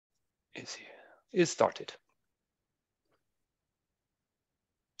is started.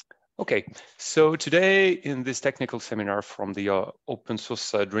 Okay, so today in this technical seminar from the open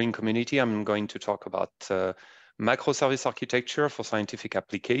source drilling community, I'm going to talk about microservice architecture for scientific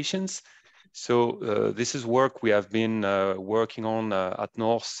applications. So this is work we have been working on at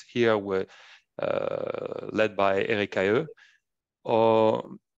NORCE here, led by Eric Cayeux.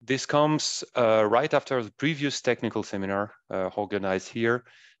 This comes right after the previous technical seminar organized here,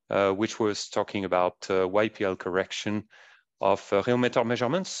 which was talking about YPL correction of rheometer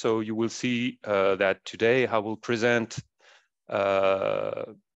measurements. So you will see that today I will present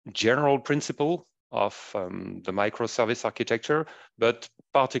general principle of the microservice architecture, but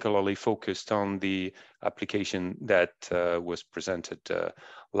particularly focused on the application that was presented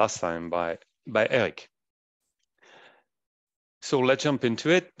last time by Eric. So let's jump into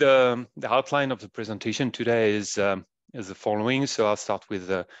it. The outline of the presentation today is the following. So I'll start with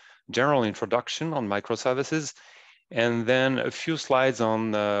a general introduction on microservices, and then a few slides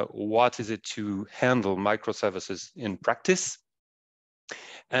on what is it to handle microservices in practice.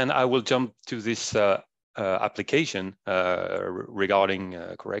 And I will jump to this application regarding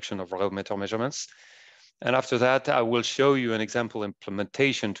correction of rheometer measurements. And after that, I will show you an example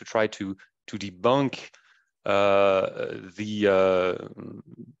implementation to try to debunk the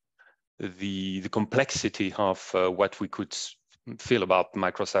complexity of what we could feel about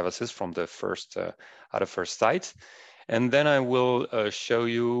microservices from the first at a first sight. And then I will show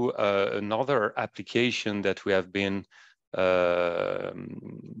you another application that we have been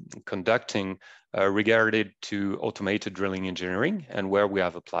conducting regarding to automated drilling engineering, and where we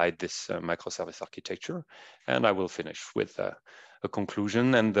have applied this microservice architecture. And I will finish with a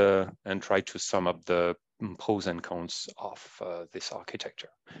conclusion and try to sum up the pros and cons of this architecture.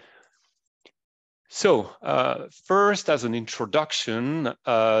 So first, as an introduction,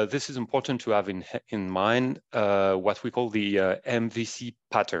 this is important to have in mind what we call the MVC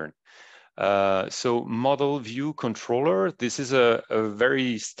pattern. So model view controller, this is a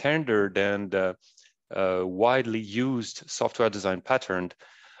very standard and widely used software design pattern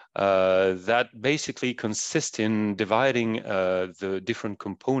that basically consists in dividing the different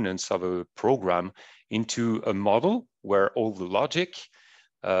components of a program into a model where all the logic,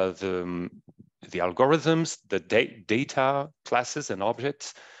 the algorithms, the data, classes, and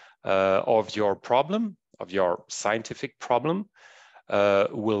objects of your problem, of your scientific problem,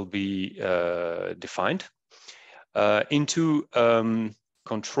 will be defined into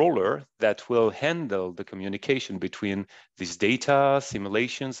controller that will handle the communication between these data,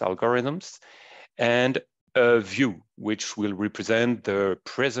 simulations, algorithms, and a view, which will represent the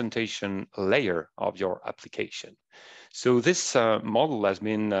presentation layer of your application. So this model has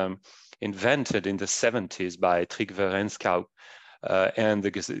been invented in the 70s by Trygve Renskau and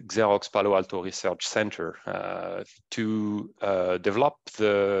the Xerox Palo Alto Research Center to develop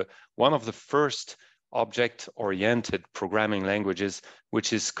one of the first object-oriented programming languages,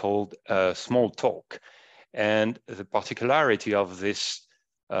 which is called Smalltalk. And the particularity of this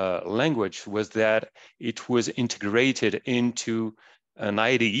language was that it was integrated into an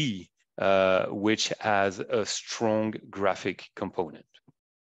IDE, which has a strong graphic component.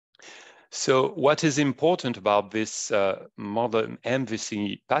 So what is important about this model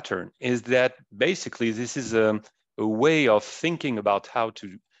MVC pattern is that basically this is a way of thinking about how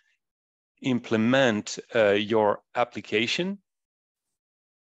to implement your application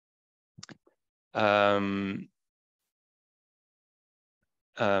in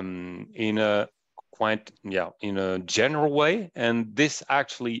a general way, and this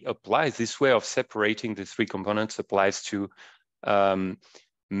actually applies. This way of separating the three components applies to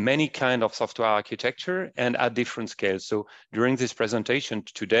many kind of software architecture and at different scales. So during this presentation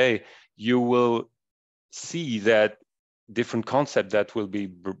today, you will see that different concepts that will be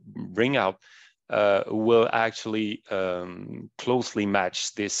bring out will actually closely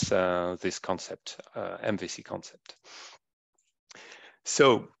match this this concept, MVC concept.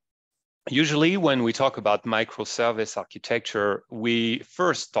 So usually when we talk about microservice architecture, we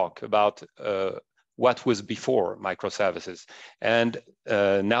first talk about what was before microservices. And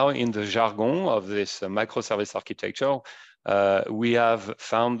now in the jargon of this microservice architecture, we have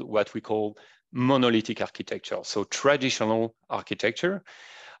found what we call monolithic architecture, so traditional architecture.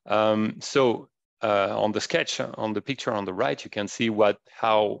 On the sketch, on the picture on the right, you can see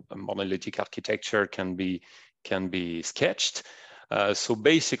how a monolithic architecture can be sketched. So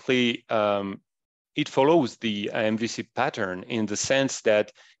basically, it follows the MVC pattern in the sense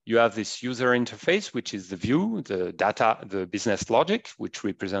that you have this user interface, which is the view, the data, the business logic, which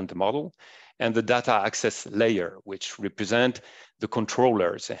represent the model. and the data access layer, which represent the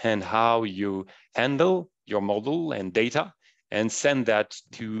controllers and how you handle your model and data and send that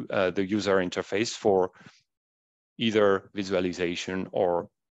to the user interface for either visualization or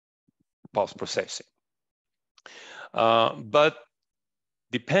post-processing. But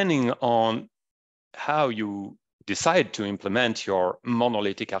depending on how you decide to implement your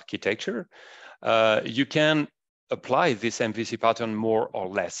monolithic architecture, you can apply this MVC pattern more or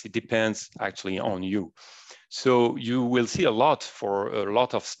less. It depends actually on you. So you will see a lot for a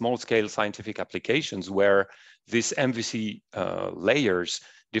lot of small-scale scientific applications where these MVC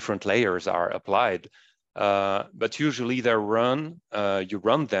different layers are applied. But usually they're you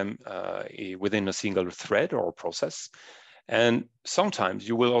run them within a single thread or process. And sometimes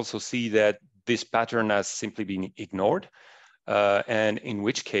you will also see that this pattern has simply been ignored, and in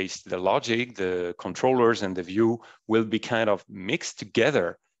which case the logic, the controllers, and the view will be kind of mixed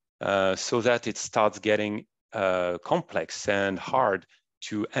together so that it starts getting complex and hard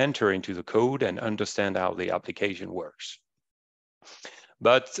to enter into the code and understand how the application works.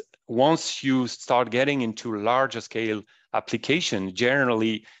 But once you start getting into larger scale application,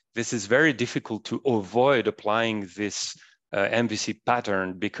 generally, this is very difficult to avoid applying this MVC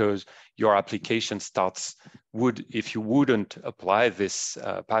pattern, because your application if you wouldn't apply this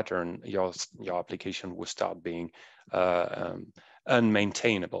pattern, your application will start being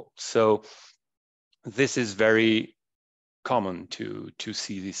unmaintainable. So this is very common to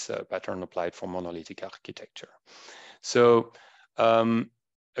see this pattern applied for monolithic architecture. So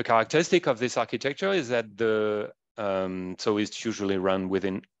a characteristic of this architecture is that so it's usually run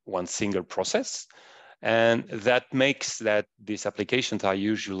within one single process. And that makes that these applications are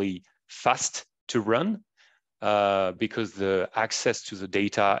usually fast to run because the access to the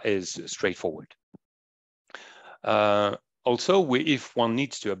data is straightforward. Also, if one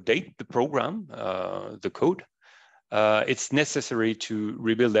needs to update the program, the code, it's necessary to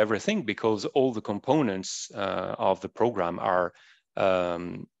rebuild everything because all the components of the program are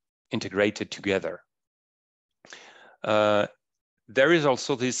integrated together. There is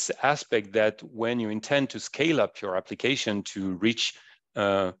also this aspect that when you intend to scale up your application to reach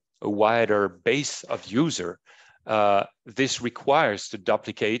a wider base of user, this requires to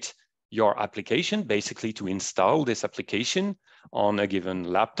duplicate your application, basically to install this application on a given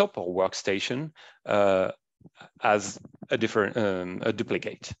laptop or workstation as a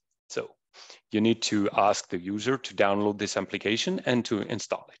duplicate. So you need to ask the user to download this application and to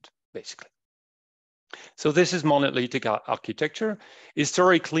install it, basically. So this is monolithic architecture.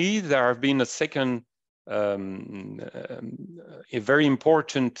 Historically, there have been a second, a very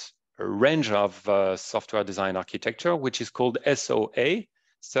important range of software design architecture, which is called SOA,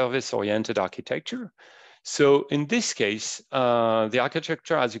 service-oriented architecture. So in this case, the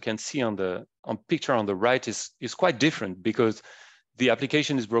architecture, as you can see on the picture on the right, is quite different because the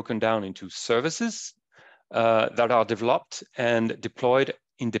application is broken down into services that are developed and deployed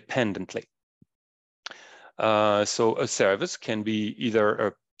independently. So a service can be either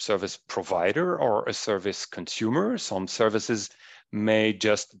a service provider or a service consumer. Some services may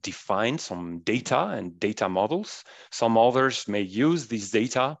just define some data and data models. Some others may use these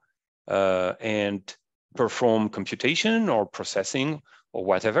data and perform computation or processing or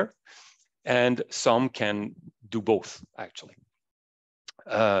whatever. And some can do both, actually.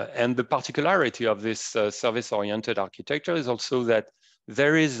 And the particularity of this service-oriented architecture is also that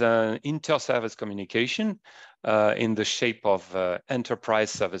there is an inter-service communication in the shape of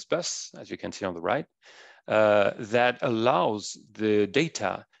enterprise service bus, as you can see on the right, that allows the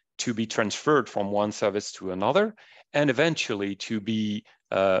data to be transferred from one service to another and eventually to be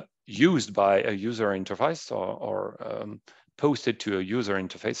used by a user interface or posted to a user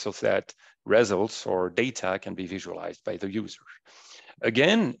interface so that results or data can be visualized by the user.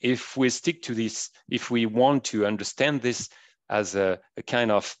 Again, if we stick to this, if we want to understand this as a kind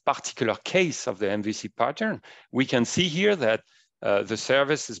of particular case of the MVC pattern, we can see here that the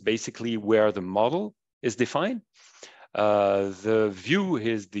service is basically where the model is defined. The view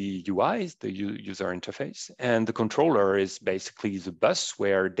is the UI, the user interface, and the controller is basically the bus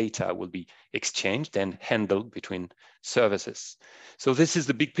where data will be exchanged and handled between services. So this is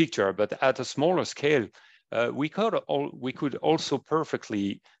the big picture, but at a smaller scale, we could also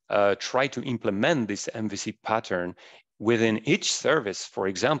perfectly try to implement this MVC pattern within each service, for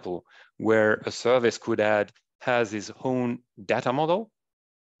example, where a service has its own data model,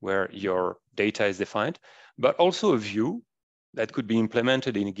 where your data is defined, but also a view that could be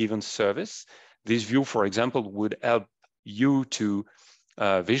implemented in a given service. This view, for example, would help you to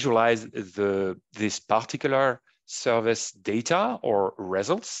visualize this particular service data or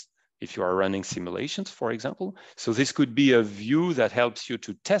results if you are running simulations, for example. So this could be a view that helps you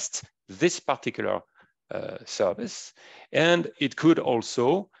to test this particular service. And it could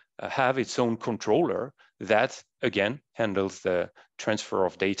also have its own controller that, again, handles the transfer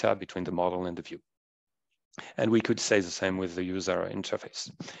of data between the model and the view. And we could say the same with the user interface.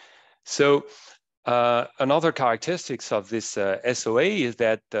 So another characteristics of this SOA is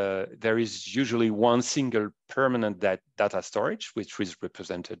that there is usually one single permanent data storage, which is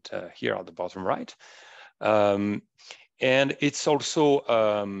represented here at the bottom right. And it's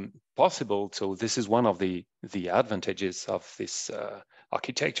also possible, so this is one of the advantages of this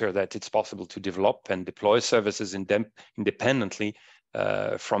architecture, that it's possible to develop and deploy services independently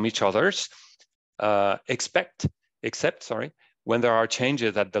from each other's, except when there are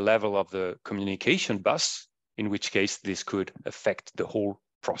changes at the level of the communication bus, in which case this could affect the whole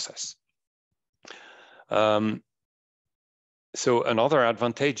process. So another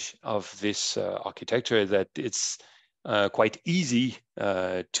advantage of this architecture is that it's quite easy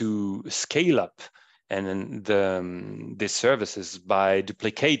to scale up and the services by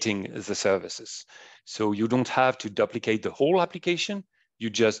duplicating the services. So you don't have to duplicate the whole application,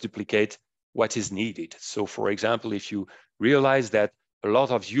 you just duplicate what is needed. So for example, if you realize that a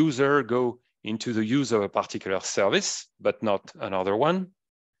lot of users go into the use of a particular service, but not another one,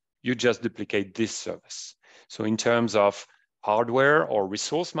 you just duplicate this service. So in terms of hardware or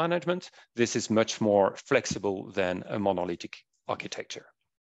resource management, this is much more flexible than a monolithic architecture.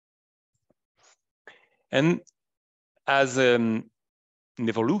 And as an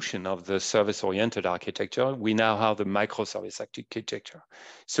evolution of the service-oriented architecture, we now have the microservice architecture.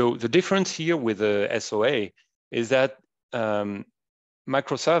 So the difference here with the SOA is that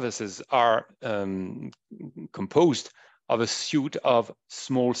microservices are composed of a suite of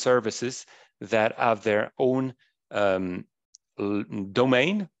small services that have their own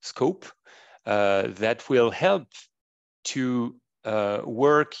domain scope that will help to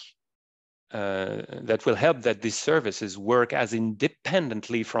that these services work as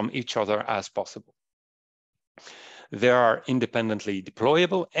independently from each other as possible. They are independently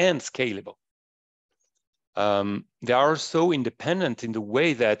deployable and scalable. They are also independent in the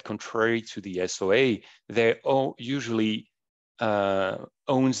way that, contrary to the SOA, they usually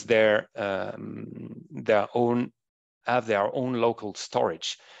owns their own local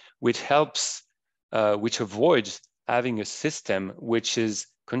storage, which avoids having a system which is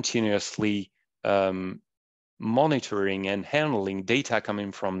continuously monitoring and handling data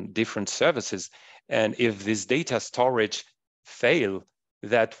coming from different services. And if this data storage fail,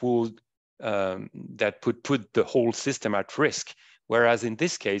 that would put the whole system at risk. Whereas in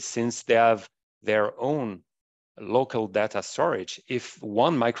this case, since they have their own local data storage, if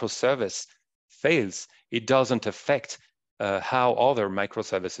one microservice fails, it doesn't affect how other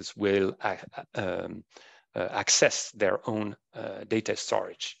microservices will access their own data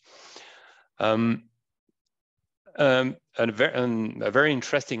storage. A very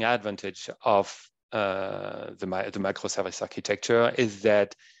interesting advantage of the microservice architecture is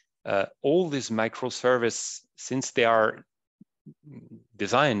that all these microservices, since they are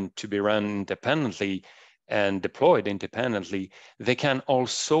designed to be run independently and deployed independently, they can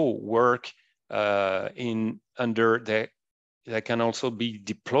also work they can also be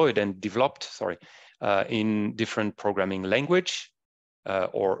deployed and developed, in different programming language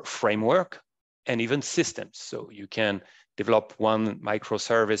or framework and even systems. So you can develop one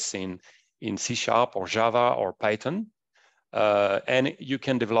microservice in C# or Java or Python, and you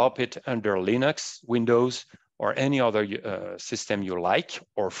can develop it under Linux, Windows, or any other system you like,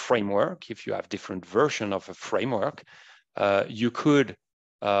 or framework. If you have different version of a framework, you could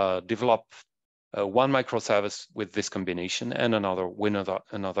develop one microservice with this combination and another with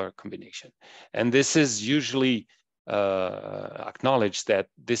another combination. And this is usually acknowledged that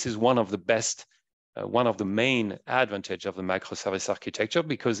this is one of the best, one of the main advantage of the microservice architecture,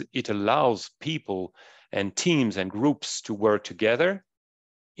 because it allows people and teams and groups to work together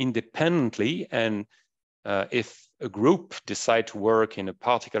independently. And if a group decide to work in a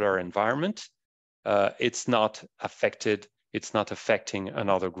particular environment, it's not affecting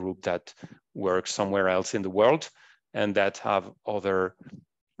another group that works somewhere else in the world and that have other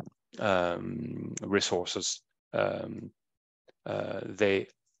resources they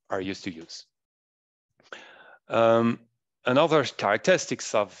are used to use. Another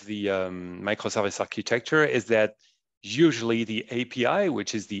characteristics of the microservice architecture is that usually the API,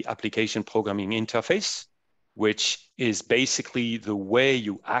 which is the application programming interface, which is basically the way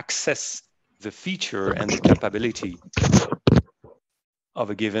you access the feature and the capability of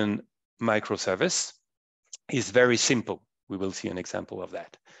a given microservice, is very simple. We will see an example of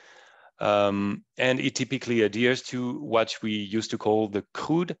that. And it typically adheres to what we used to call the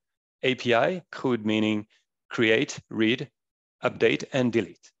CRUD API, CRUD meaning create, read, update, and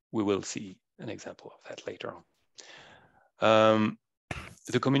delete. We will see an example of that later on.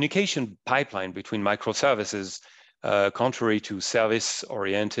 The communication pipeline between microservices, contrary to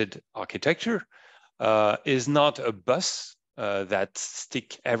service-oriented architecture, is not a bus that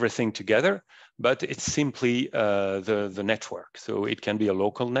stick everything together, but it's simply the network. So it can be a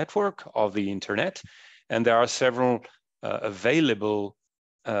local network of the internet, and there are several available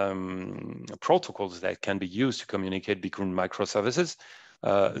protocols that can be used to communicate between microservices,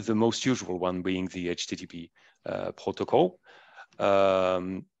 the most usual one being the HTTP protocol.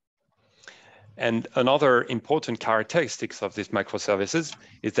 And another important characteristics of these microservices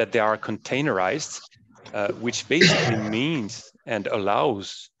is that they are containerized, which basically means and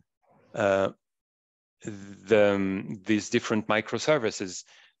allows these different microservices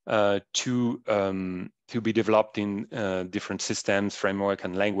to be developed in different systems, framework,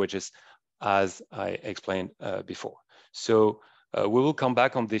 and languages, as I explained before. So we will come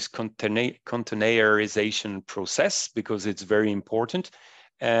back on this containerization process because it's very important.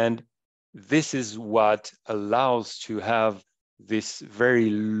 And this is what allows to have this very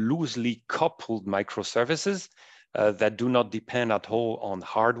loosely coupled microservices that do not depend at all on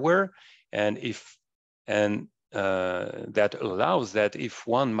hardware. And that allows that if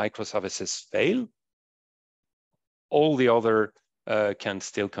one microservices fail, all the other can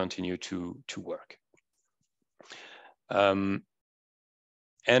still continue to work. And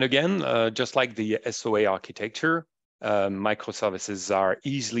again, just like the SOA architecture, microservices are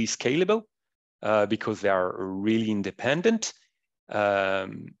easily scalable because they are really independent, so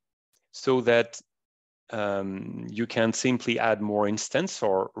that you can simply add more instance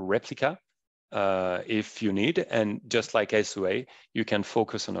or replica if you need. And just like SOA, you can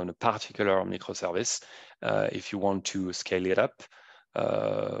focus on a particular microservice if you want to scale it up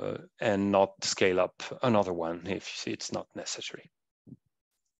and not scale up another one if it's not necessary.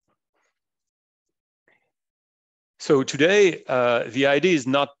 So today, the idea is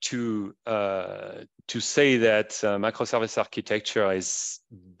not to say that microservice architecture is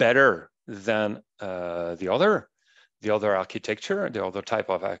better than the other architecture, the other type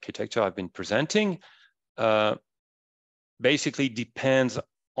of architecture I've been presenting. Basically depends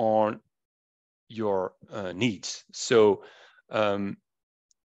on your needs. So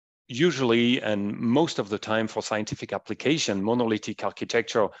usually, and most of the time for scientific application, monolithic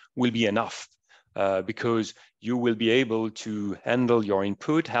architecture will be enough. Because you will be able to handle your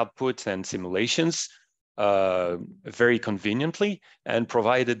input, output, and simulations very conveniently, and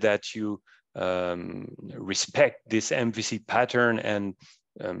provided that you respect this MVC pattern and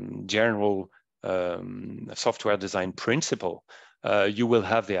general software design principle, you will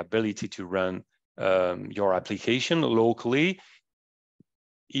have the ability to run your application locally,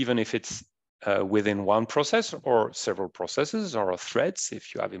 even if it's within one process or several processes or threads,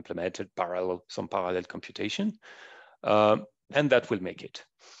 if you have implemented some parallel computation, and that will make it.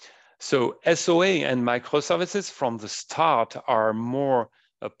 So SOA and microservices from the start are more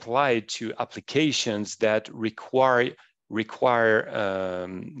applied to applications that require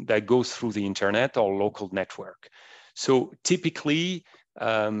that goes through the internet or local network. So typically,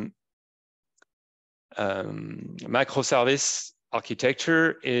 microservice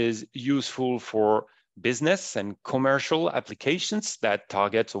architecture is useful for business and commercial applications that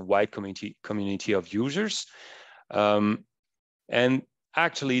target a wide community of users. And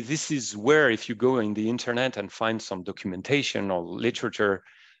actually, this is where, if you go in the internet and find some documentation or literature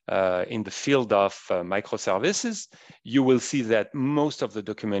in the field of microservices, you will see that most of the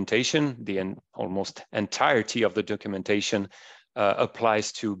documentation, the almost entirety of the documentation,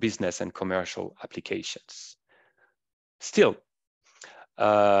 applies to business and commercial applications. Still,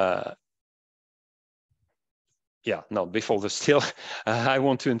 before the still, I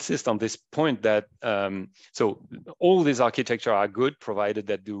want to insist on this point that so all these architecture are good, provided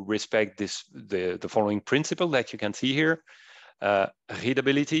that do respect the following principle that you can see here: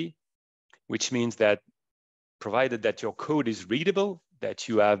 readability, which means that provided that your code is readable, that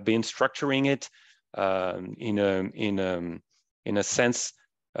you have been structuring it in a sense,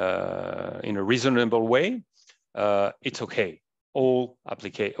 in a reasonable way, it's okay. All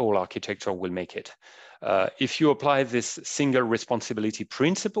architecture will make it. If you apply this single responsibility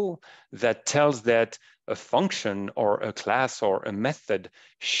principle that tells that a function or a class or a method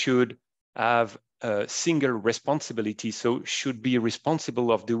should have a single responsibility, so should be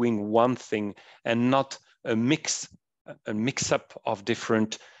responsible of doing one thing and not a mix-up of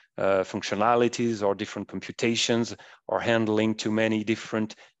different functionalities or different computations or handling too many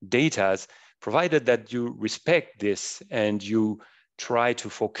different datas, provided that you respect this and you try to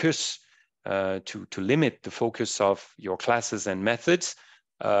focus, to limit the focus of your classes and methods,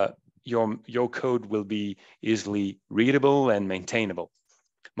 your code will be easily readable and maintainable.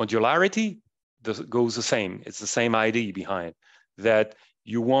 Modularity goes the same. It's the same idea behind that.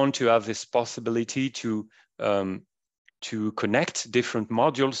 You want to have this possibility to connect different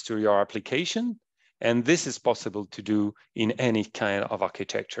modules to your application, and this is possible to do in any kind of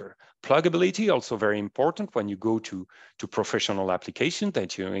architecture. Pluggability also very important when you go to professional application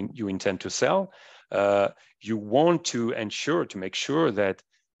that you intend to sell. You want to ensure to make sure that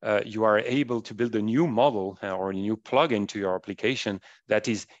you are able to build a new model or a new plugin to your application that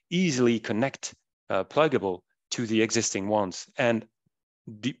is easily pluggable to the existing ones and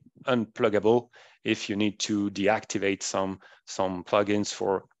unpluggable if you need to deactivate some plugins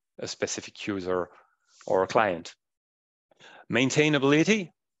for a specific user or a client. Maintainability.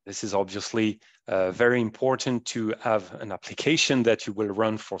 This is obviously very important to have an application that you will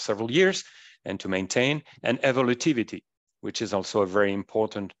run for several years and to maintain. And evolutivity, which is also a very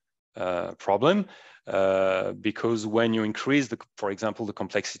important problem, because when you increase, for example, the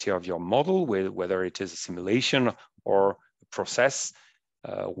complexity of your model, whether it is a simulation or a process,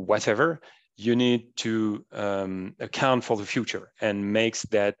 whatever, you need to account for the future and makes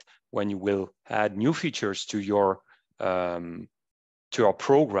that when you will add new features to your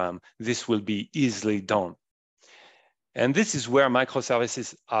program, this will be easily done. And this is where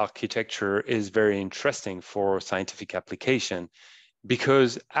microservices architecture is very interesting for scientific application,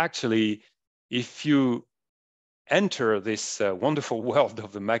 because actually, if you enter this wonderful world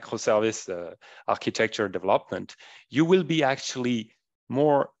of the microservice architecture development, you will be actually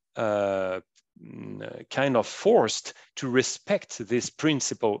more kind of forced to respect this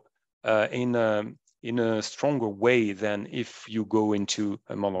principle in a stronger way than if you go into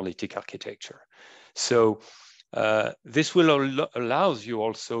a monolithic architecture. So this will allows you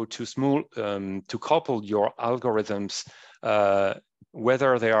also to couple your algorithms,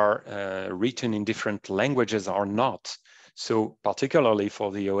 whether they are written in different languages or not. So particularly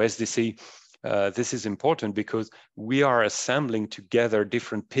for the OSDC, this is important because we are assembling together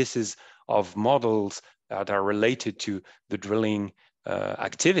different pieces of models that are related to the drilling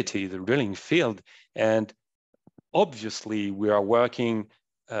activity, the drilling field. And obviously we are working,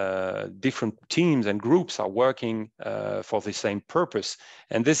 different teams and groups are working for the same purpose.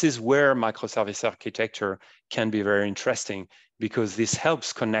 And this is where microservice architecture can be very interesting, because this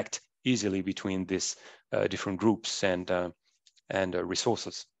helps connect easily between these different groups and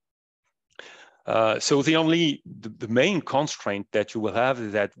resources. So the main constraint that you will have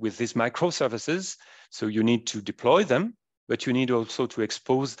is that with these microservices, so you need to deploy them, but you need also to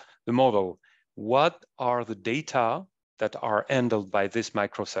expose the model. What are the data that are handled by this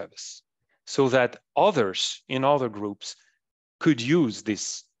microservice, so that others in other groups could use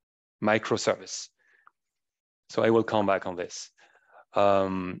this microservice? So I will come back on this.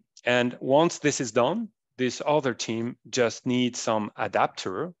 And once this is done, this other team just needs some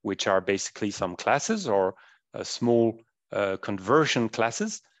adapter, which are basically some classes or small conversion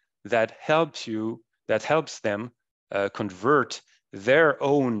classes that helps them convert their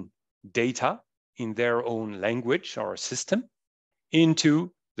own data in their own language or system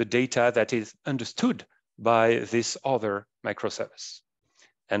into the data that is understood by this other microservice.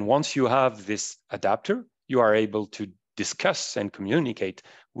 And once you have this adapter, you are able to discuss and communicate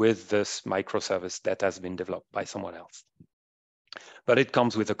with this microservice that has been developed by someone else. But it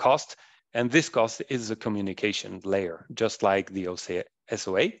comes with a cost, and this cost is a communication layer, just like the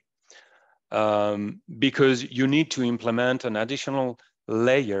SOA, because you need to implement an additional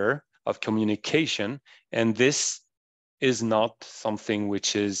layer of communication, and this is not something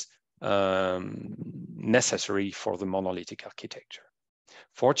which is necessary for the monolithic architecture.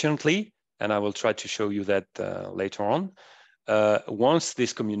 Fortunately, and I will try to show you that later on, once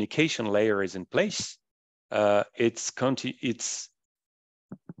this communication layer is in place, there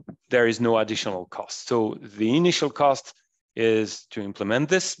is no additional cost. So the initial cost is to implement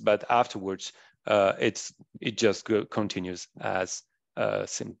this, but afterwards it just continues as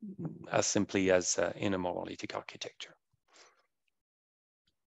simply as in a monolithic architecture.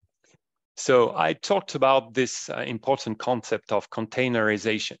 So I talked about this important concept of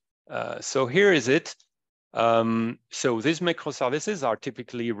containerization. So here is it. So these microservices are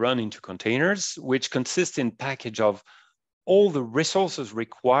typically run into containers, which consist in package of all the resources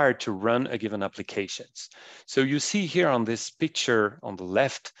required to run a given applications. So you see here on this picture on the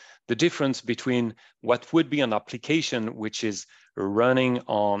left, the difference between what would be an application which is running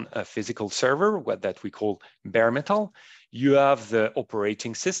on a physical server, what that we call bare metal. You have the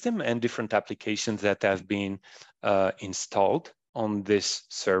operating system and different applications that have been installed on this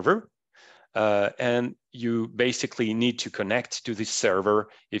server. And you basically need to connect to this server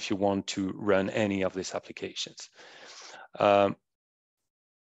if you want to run any of these applications.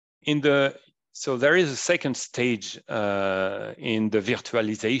 So there is a second stage in the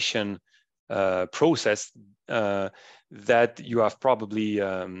virtualization process that you have probably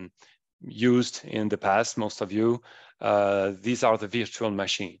used in the past, most of you. These are the virtual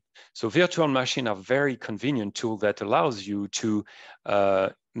machine. So virtual machine are very convenient tool that allows you to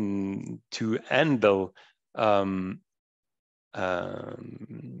handle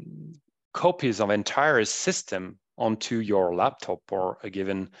copies of entire system onto your laptop or a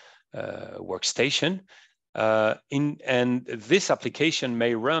given workstation. And this application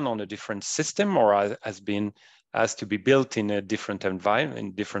may run on a different system or has to be built in a different environment,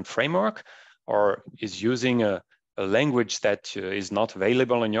 in different framework, or is using a language that is not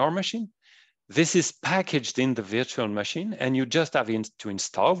available on your machine. This is packaged in the virtual machine, and you just have to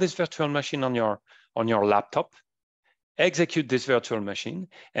install this virtual machine on your laptop, execute this virtual machine,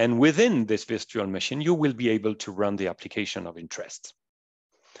 and within this virtual machine, you will be able to run the application of interest.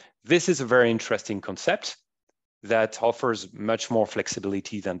 This is a very interesting concept that offers much more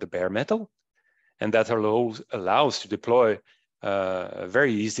flexibility than the bare metal, and that allows to deploy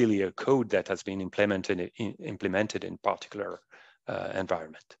very easily a code that has been implemented in particular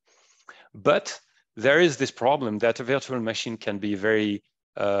environment. But there is this problem that a virtual machine can be very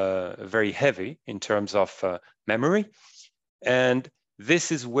heavy in terms of memory. And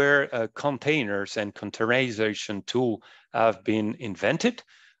this is where containers and containerization tool have been invented.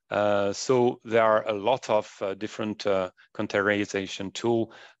 So there are a lot of different containerization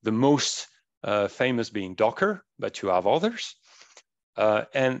tool, the most famous being Docker, but you have others.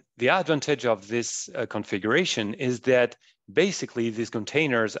 And the advantage of this configuration is that basically these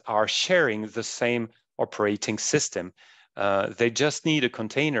containers are sharing the same operating system. They just need a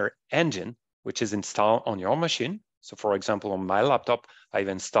container engine, which is installed on your machine. So for example, on my laptop, I've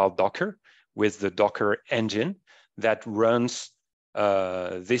installed Docker with the Docker engine that runs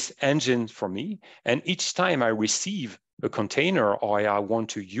this engine for me. And each time I receive a container or I want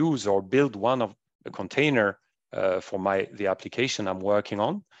to use or build one of a container for the application I'm working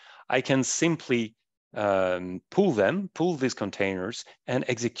on, I can simply pull these containers and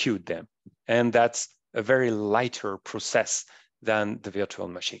execute them. And that's a very lighter process than the virtual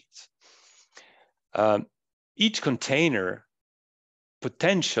machines. Each container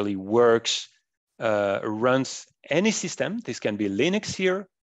potentially runs any system. This can be Linux here,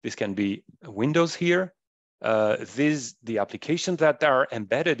 this can be Windows here. The applications that are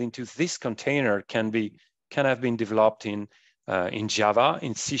embedded into this container can have been developed in Java,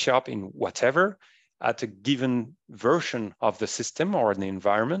 in C#, in whatever, at a given version of the system or the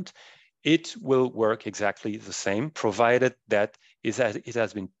environment. It will work exactly the same, provided that it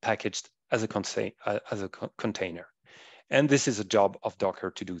has been packaged as a container. And this is a job of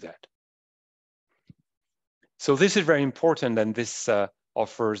Docker to do that. So this is very important, and this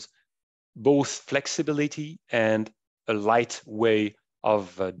offers both flexibility and a light way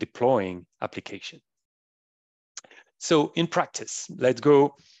of deploying application. So in practice, let's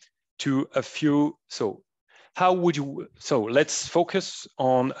go to a few. So let's focus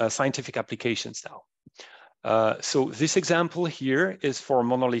on scientific applications now. So this example here is for a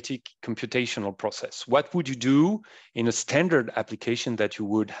monolithic computational process. What would you do in a standard application that you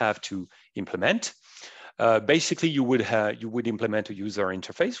would have to implement? Basically, you would implement a user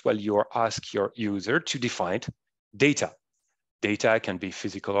interface where you ask your user to define data. Data can be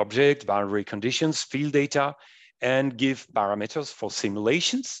physical objects, boundary conditions, field data, and give parameters for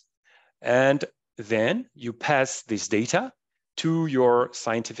simulations. And then you pass this data to your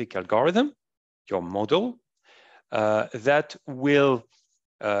scientific algorithm, your model, that will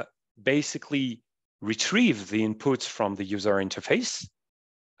basically retrieve the inputs from the user interface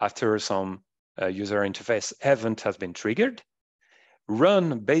after some user interface event has been triggered,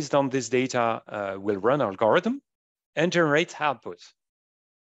 run based on this data, will run algorithm and generate outputs.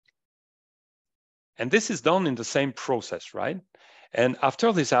 And this is done in the same process, right? And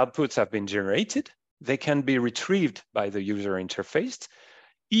after these outputs have been generated, they can be retrieved by the user interface,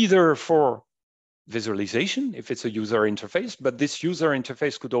 either for visualization, if it's a user interface, but this user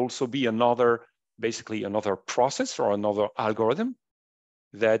interface could also be basically another process or another algorithm.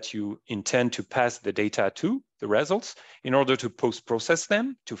 that you intend to pass the data to, the results, in order to post-process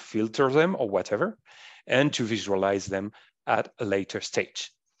them, to filter them or whatever, and to visualize them at a later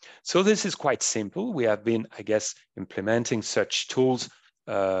stage. So this is quite simple. We have been, I guess, implementing such tools,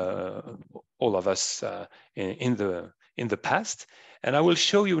 all of us in the past. And I will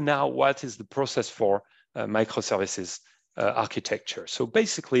show you now what is the process for microservices architecture. So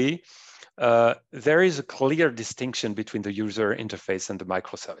basically, there is a clear distinction between the user interface and the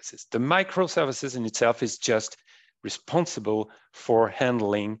microservices. The microservices in itself is just responsible for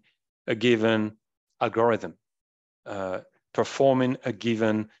handling a given algorithm, performing a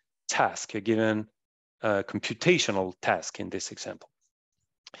given task, a given computational task in this example.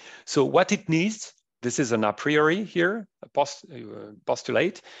 So what it needs, this is an a priori here, a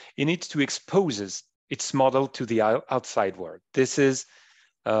postulate, it needs to expose its model to the outside world. This is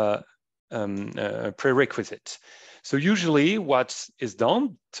a prerequisite. So usually what is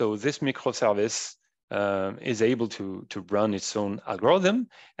done, so this microservice is able to run its own algorithm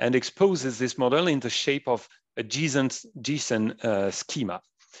and exposes this model in the shape of a JSON schema.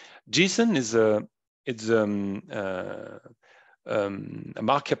 JSON is a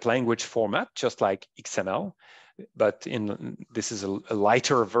markup language format, just like XML, but this is a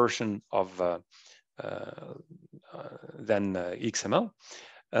lighter version of than XML,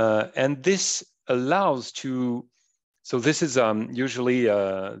 and this allows to. So this is usually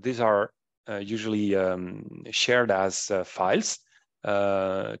these are usually shared as files,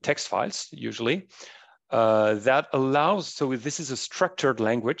 text files usually. That allows, so this is a structured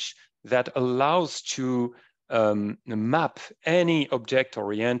language that allows to map any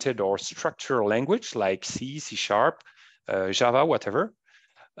object-oriented or structural language like C, C#, Java, whatever,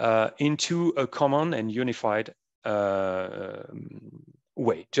 into a common and unified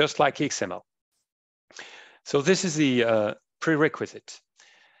way, just like XML. So this is the prerequisite.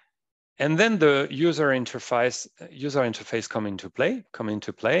 And then the user interface come into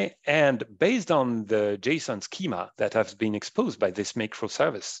play, and based on the JSON schema that has been exposed by this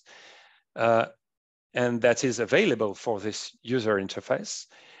microservice, and that is available for this user interface,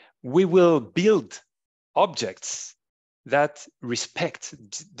 we will build objects that respect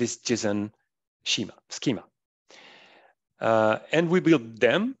this JSON schema. And we build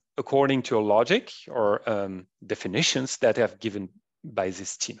them according to a logic or definitions that have given by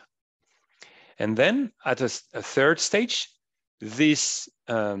this schema. And then at a third stage, this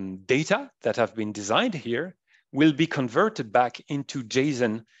data that have been designed here will be converted back into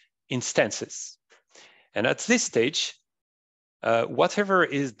JSON instances. And at this stage, whatever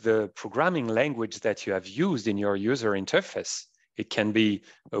is the programming language that you have used in your user interface, it can be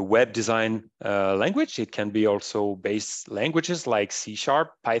a web design language, it can be also base languages like C#,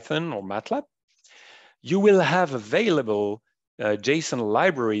 Python, or MATLAB. You will have available JSON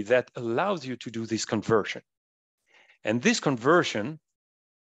library that allows you to do this conversion. And this conversion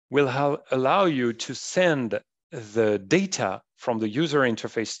will allow you to send the data from the user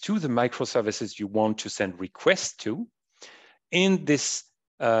interface to the microservices you want to send requests to in this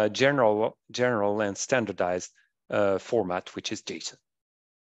general and standardized format, which is JSON.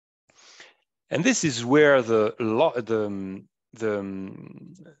 And this is where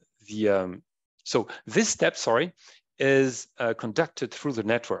so this step, is conducted through the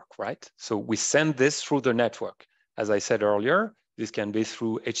network, right? So we send this through the network. As I said earlier, this can be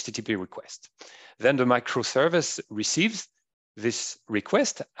through HTTP request. Then the microservice receives this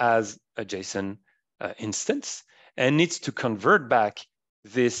request as a JSON instance and needs to convert back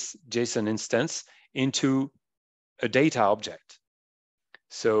this JSON instance into a data object.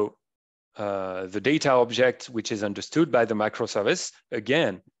 So the data object, which is understood by the microservice,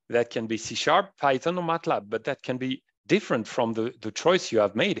 again, that can be C#, Python, or MATLAB, but that can be different from the choice you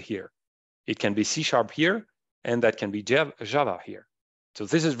have made here. It can be C# here, and that can be Java here. So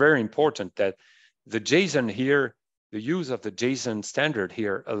this is very important that the JSON here, the use of the JSON standard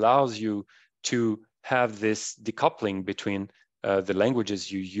here allows you to have this decoupling between the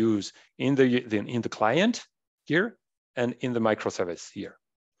languages you use in the client here and in the microservice here.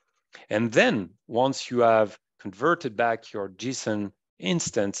 And then once you have converted back your JSON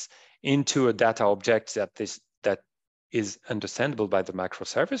instance into a data object that is understandable by the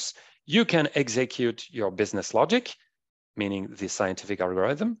microservice, you can execute your business logic, meaning the scientific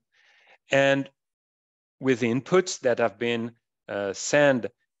algorithm, and with the inputs that have been sent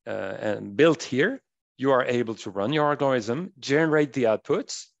and built here, you are able to run your algorithm, generate the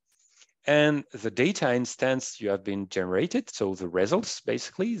outputs, and the data instance you have been generated, so the results,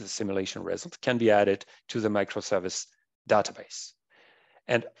 basically, the simulation result, can be added to the microservice database.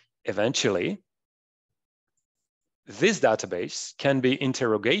 And eventually, this database can be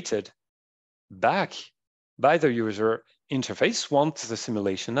interrogated back by the user interface once the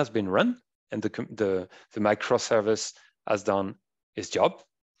simulation has been run and the microservice has done its job.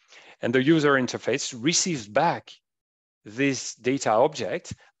 And the user interface receives back this data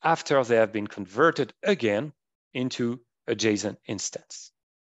object after they have been converted again into a JSON instance.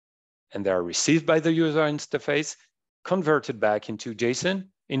 And they are received by the user interface, converted back into JSON,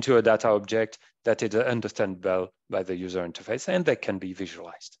 into a data object that is understandable by the user interface, and that can be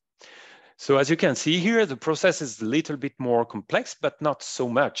visualized. So as you can see here, the process is a little bit more complex, but not so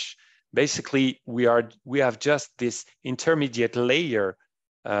much. Basically, we have just this intermediate layer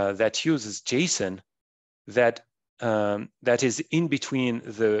that uses JSON that is in between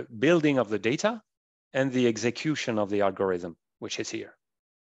the building of the data and the execution of the algorithm, which is here.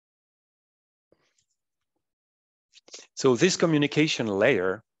 So this communication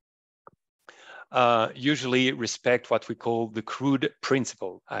layer usually respect what we call the CRUD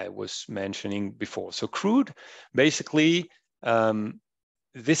principle I was mentioning before. So CRUD, basically,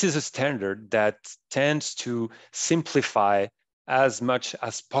 this is a standard that tends to simplify as much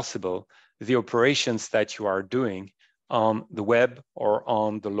as possible the operations that you are doing on the web or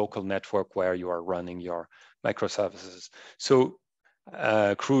on the local network where you are running your microservices. So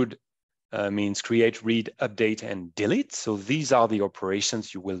CRUD means create, read, update, and delete. So these are the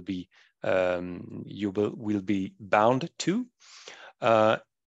operations you will be bound to.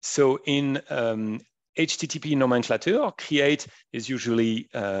 So in HTTP nomenclature, create is usually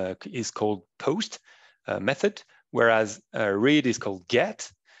is called post method, whereas read is called get,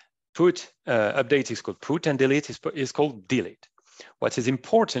 update is called put, and delete is called delete. What is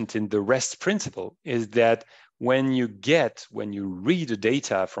important in the REST principle is that when you read the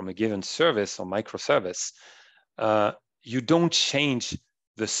data from a given service or microservice, you don't change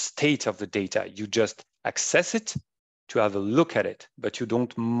the state of the data. You just access it to have a look at it, but you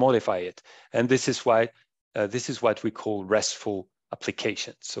don't modify it. And this is why this is what we call RESTful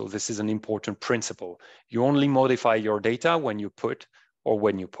application. So this is an important principle. You only modify your data when you put or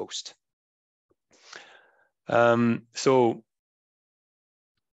when you post. So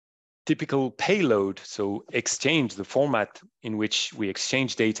typical payload, so exchange, the format in which we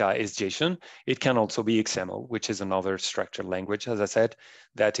exchange data is JSON. It can also be XML, which is another structured language, as I said,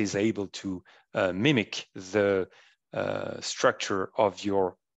 that is able to mimic the structure of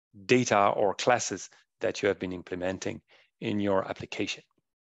your data or classes that you have been implementing in your application.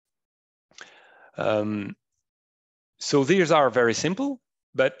 So these are very simple,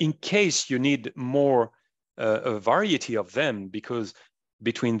 but in case you need more, a variety of them, because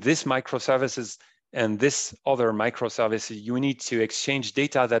between this microservices and this other microservices, you need to exchange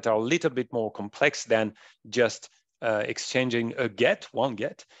data that are a little bit more complex than just exchanging one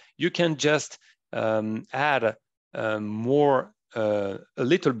get. You can just add a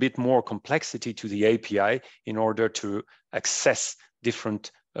little bit more complexity to the API in order to access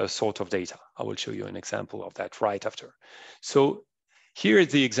different sort of data. I will show you an example of that right after. So here is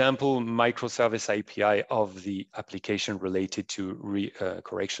the example microservice API of the application related to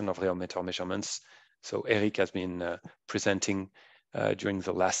correction of rheometer measurements. So Eric has been presenting during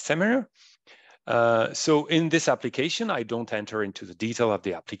the last seminar. So in this application, I don't enter into the detail of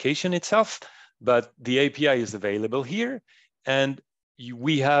the application itself, but the API is available here. And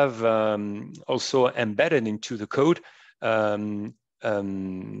we have also embedded into the code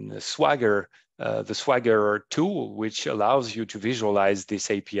Swagger, the Swagger tool, which allows you to visualize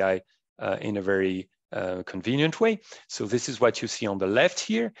this API in a very convenient way. So this is what you see on the left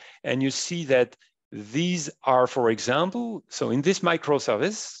here. And you see that these are, for example, so in this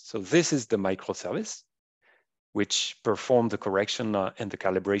microservice, so this is the microservice, which perform the correction and the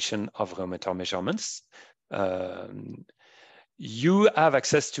calibration of rheometer measurements. You have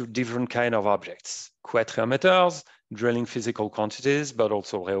access to different kind of objects, quet rheometers, drilling physical quantities, but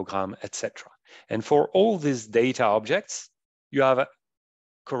also rheogram, etc. And for all these data objects, you have a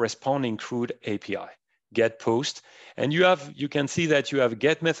corresponding CRUD API, get, post, and you can see that you have a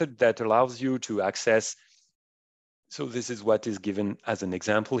get method that allows you to access. So this is what is given as an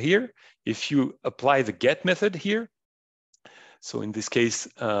example here. If you apply the get method here, so in this case,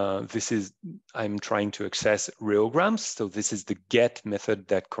 I'm trying to access rheograms. So this is the get method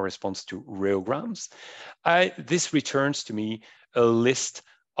that corresponds to rheograms. This returns to me a list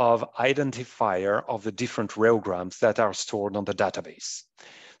of identifier of the different rheograms that are stored on the database.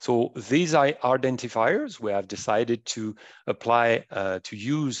 So these identifiers, we have decided to apply, to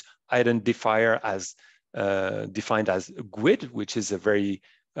use identifier as defined as GUID, which is a very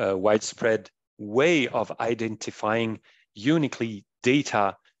widespread way of identifying uniquely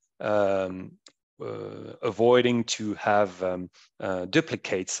data avoiding to have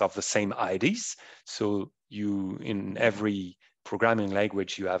duplicates of the same IDs. So in every programming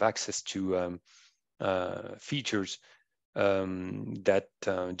language, you have access to features that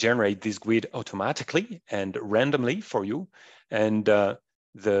generate this GUID automatically and randomly for you. And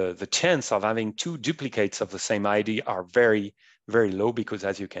the chance of having two duplicates of the same ID are very, very low, because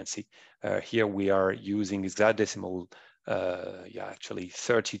as you can see, here we are using hexadecimal, actually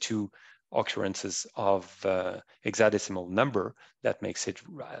 32 occurrences of hexadecimal number. That makes it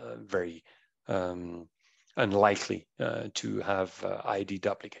very unlikely to have ID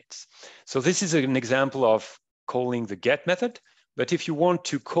duplicates. So this is an example of calling the get method. But if you want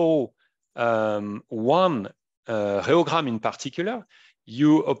to call one reogram in particular,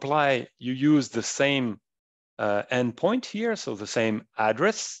 you use the same endpoint here, so the same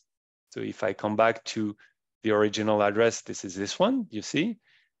address. So if I come back to the original address, this is this one, you see,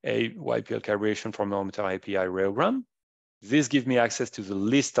 a YPL calibration for Monitor API reogram. This gives me access to the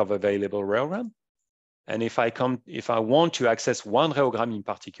list of available reogram. And if I want to access one reogram in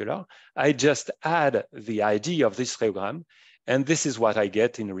particular, I just add the ID of this reogram, and this is what I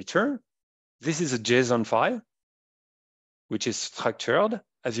get in return. This is a JSON file, which is structured,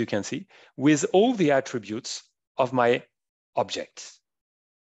 as you can see, with all the attributes of my objects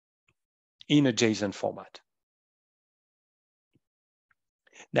in a JSON format.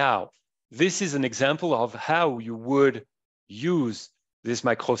 Now, this is an example of how you would use this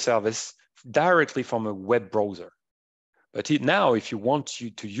microservice directly from a web browser. But now, if you want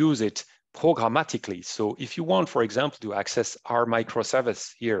to use it programmatically, so if you want, for example, to access our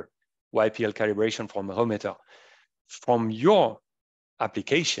microservice here, YPL calibration from Monitor, from your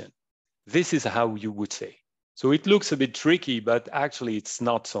application, this is how you would say. So it looks a bit tricky, but actually it's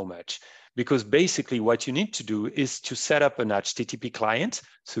not so much, because basically what you need to do is to set up an HTTP client.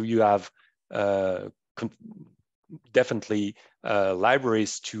 So you have definitely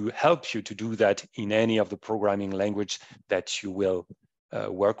libraries to help you to do that in any of the programming language that you will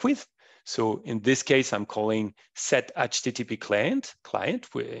work with. So in this case, I'm calling set HTTP client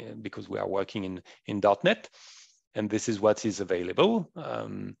because we are working in .NET. And this is what is available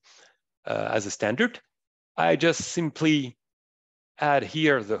as a standard. I just simply add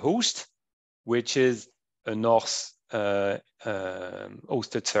here the host, which is a NORCE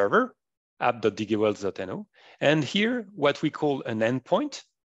hosted server, app.diggyworlds.no. And here, what we call an endpoint,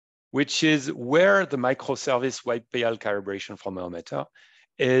 which is where the microservice YPL calibration from Monitor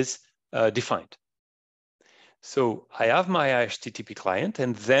is defined. So I have my HTTP client,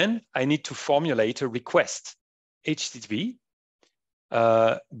 and then I need to formulate a request HTTP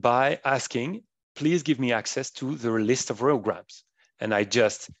by asking, please give me access to the list of reograms. And I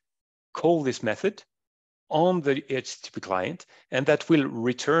just call this method on the HTTP client, and that will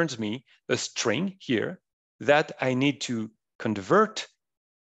return me a string here that I need to convert.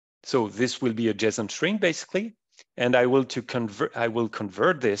 So this will be a JSON string basically, and I will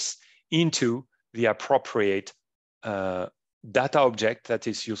convert this into the appropriate data object that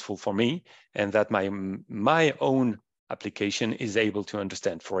is useful for me and that my own application is able to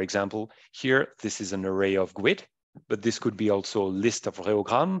understand. For example, here this is an array of GUID, but this could be also a list of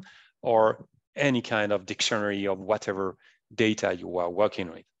reogram or any kind of dictionary of whatever data you are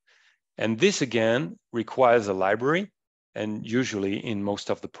working with. And this again requires a library, and usually in most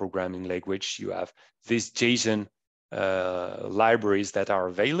of the programming language you have these JSON libraries that are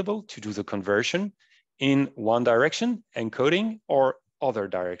available to do the conversion in one direction, encoding, or other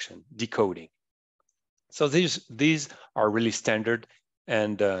direction, decoding. So these are really standard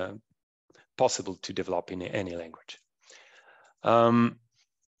and possible to develop in any language.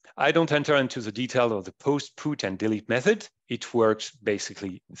 I don't enter into the detail of the post, put, and delete method. It works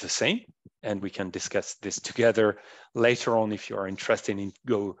basically the same, and we can discuss this together later on if you are interested in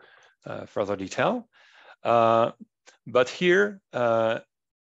go further detail. But here,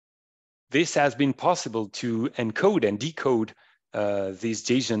 this has been possible to encode and decode this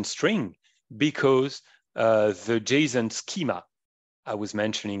JSON string because the JSON schema I was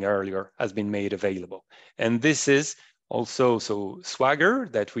mentioning earlier has been made available. And this is also, so Swagger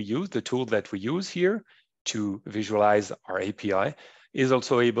that we use, the tool that we use here to visualize our API, is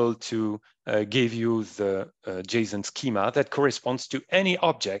also able to give you the JSON schema that corresponds to any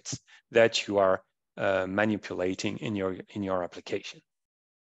objects that you are manipulating in your application.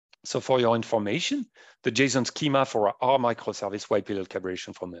 So for your information, the JSON schema for our microservice YPL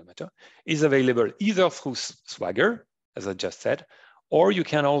calibration from Monitor is available either through Swagger, as I just said, or you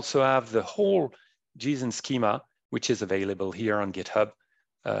can also have the whole JSON schema, which is available here on GitHub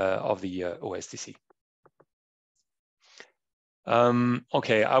of the OSDC.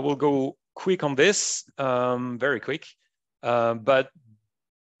 Okay, I will go quick on this, very quick, but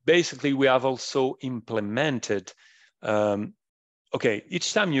basically we have also implemented, okay,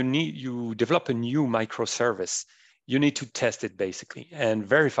 each time you develop a new microservice, you need to test it basically and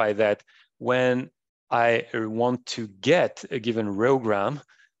verify that when I want to get a given program,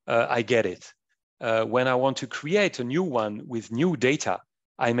 I get it. When I want to create a new one with new data,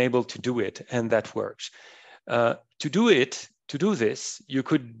 I'm able to do it, and that works. To do this, you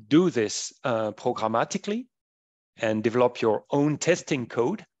could do this programmatically and develop your own testing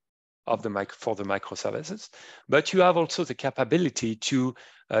code of for the microservices. But you have also the capability to,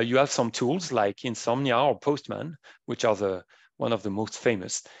 you have some tools like Insomnia or Postman, which are one of the most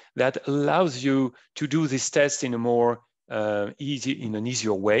famous, that allows you to do this test in a more in an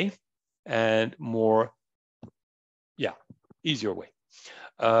easier way and more, easier way.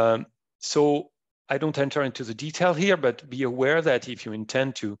 So I don't enter into the detail here, but be aware that if you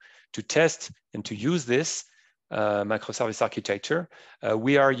intend to test and to use this microservice architecture,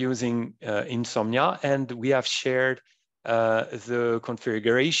 we are using Insomnia, and we have shared the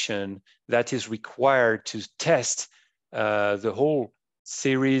configuration that is required to test the whole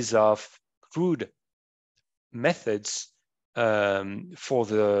series of crude methods for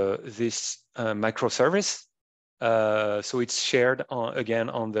this microservice. So it's shared again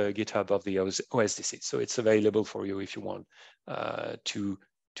on the GitHub of the OSDC. So it's available for you if you want to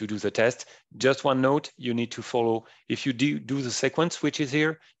do the test. Just one note, you need to follow, if you do the sequence, which is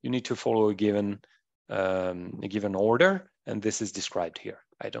here, you need to follow a given order, and this is described here.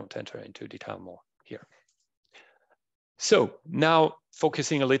 I don't enter into detail more here. So now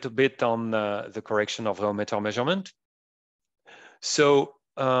focusing a little bit on the correction of raw metal measurement. So,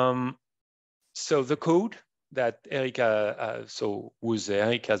 so the code that Eric,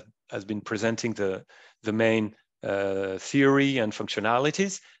 Eric has been presenting the main theory and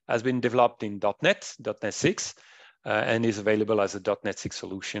functionalities, has been developed in .NET 6, and is available as a .NET 6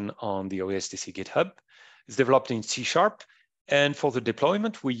 solution on the OSDC GitHub. It's developed in C#, and for the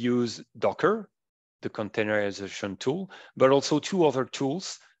deployment, we use Docker, the containerization tool, but also two other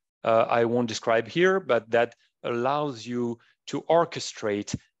tools I won't describe here, but that allows you to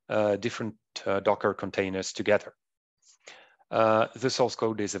orchestrate different Docker containers together. The source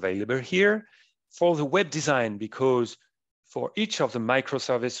code is available here. For the web design, because for each of the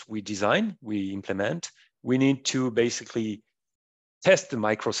microservice we implement, we need to basically test the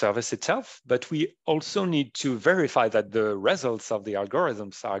microservice itself, but we also need to verify that the results of the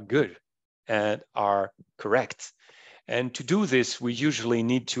algorithms are good and are correct. And to do this, we usually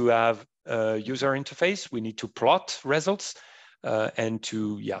need to have a user interface. We need to plot results and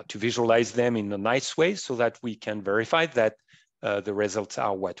to visualize them in a nice way so that we can verify that the results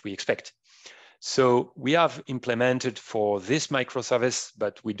are what we expect. So we have implemented for this microservice,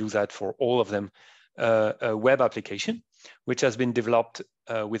 but we do that for all of them, a web application, which has been developed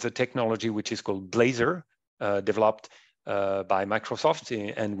with a technology which is called Blazor, developed by Microsoft,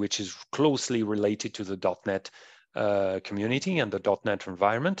 and which is closely related to the .NET community and the .NET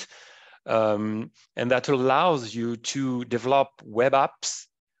environment. And that allows you to develop web apps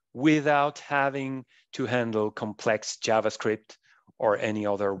without having to handle complex JavaScript or any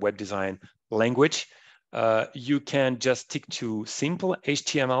other web design language. You can just stick to simple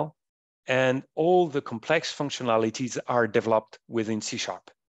HTML, and all the complex functionalities are developed within C#,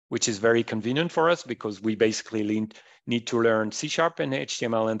 which is very convenient for us because we basically need to learn C# and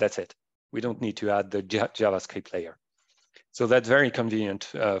HTML, and that's it. We don't need to add the JavaScript layer. So that's very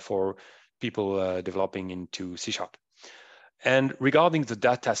convenient for people developing into C#. And regarding the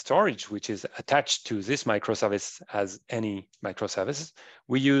data storage, which is attached to this microservice as any microservices,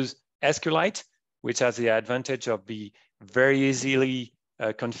 we use SQLite, which has the advantage of being very easily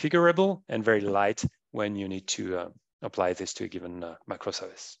configurable and very light when you need to apply this to a given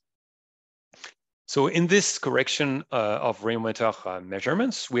microservice. So in this correction of raw metal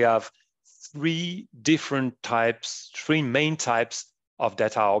measurements, we have three main types of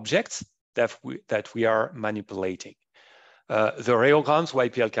data objects that we are manipulating. The rheograms,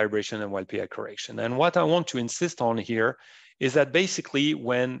 YPL calibration, and YPL correction. And what I want to insist on here is that basically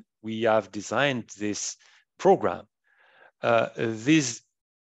when we have designed this program, these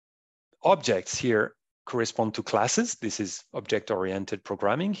objects here correspond to classes. This is object-oriented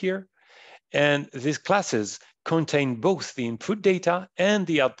programming here. And these classes contain both the input data and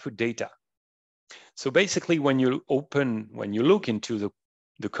the output data. So basically, when you look into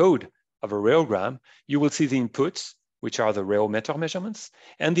the code of a rheogram, you will see the inputs, which are the rheometer measurements,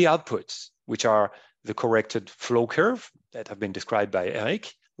 and the outputs, which are the corrected flow curve that have been described by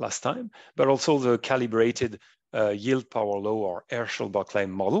Eric last time, but also the calibrated yield power law or Herschel-Berkeley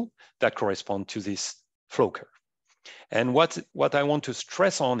model that correspond to this flow curve. And what I want to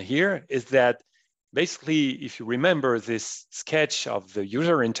stress on here is that basically, if you remember this sketch of the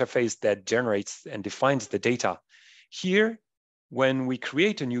user interface that generates and defines the data, here, when we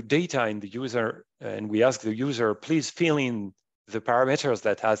create a new data in the user and we ask the user, please fill in the parameters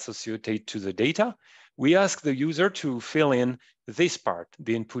that are associated to the data, we ask the user to fill in this part,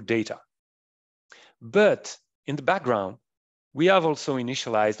 the input data. But in the background, we have also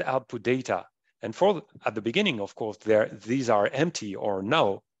initialized output data. And at the beginning, of course, these are empty or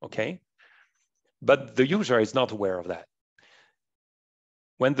null, okay? But the user is not aware of that.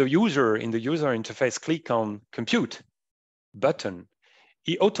 When the user in the user interface click on compute button,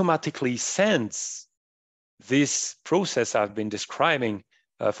 he automatically sends this process I've been describing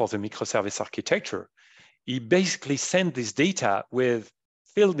for the microservice architecture. He basically sends this data with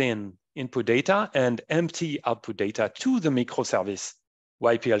filled in input data and empty output data to the microservice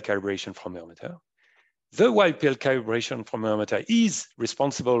YPL calibration thermometer. The YPL calibration thermometer is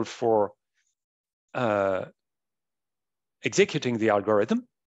responsible for executing the algorithm.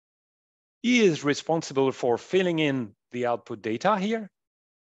 He is responsible for filling in the output data here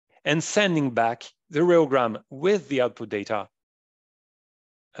and sending back the rheogram with the output data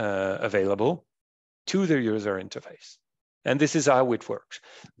available to the user interface. And this is how it works.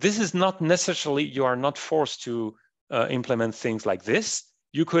 This is not necessarily, you are not forced to implement things like this.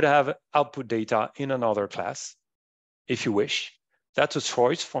 You could have output data in another class if you wish. That's a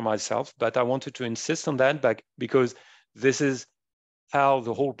choice for myself, but I wanted to insist on that because this is how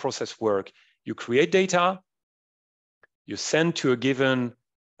the whole process works. You create data, you send to a given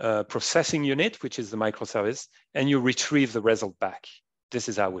processing unit, which is the microservice, and you retrieve the result back. This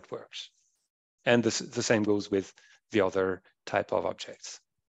is how it works. And the same goes with the other type of objects.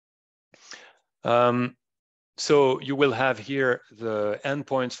 So you will have here the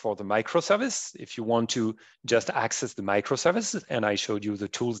endpoints for the microservice if you want to just access the microservice. And I showed you the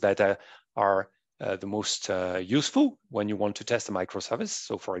tools that are the most useful when you want to test a microservice.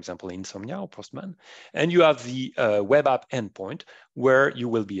 So for example, Insomnia or Postman. And you have the web app endpoint where you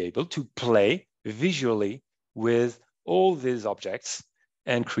will be able to play visually with all these objects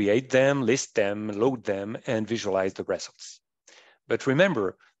and create them, list them, load them, and visualize the results. But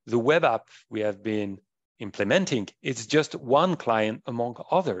remember, the web app we have been implementing, it's just one client among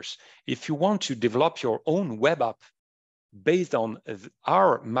others. If you want to develop your own web app based on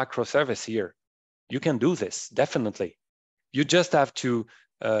our microservice here, you can do this, definitely. You just have to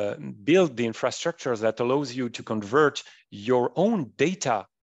build the infrastructure that allows you to convert your own data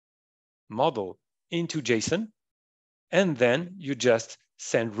model into JSON, and then you just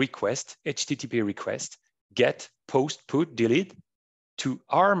send request, HTTP request, get, post, put, delete to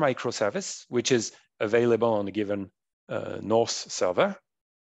our microservice, which is available on a given NORCE server,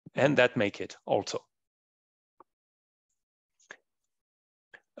 and that make it also.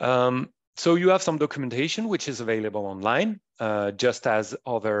 So you have some documentation which is available online, just as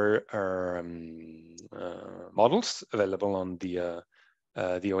other models available on the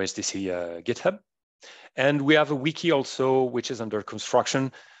OSDC GitHub. And we have a wiki also, which is under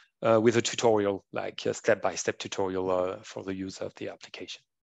construction with a tutorial, like a step-by-step tutorial for the use of the application.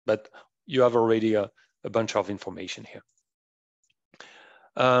 But you have already a bunch of information here.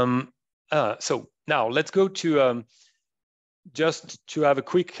 So now let's go to just to have a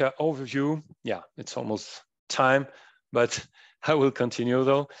quick overview. Yeah, it's almost time, but I will continue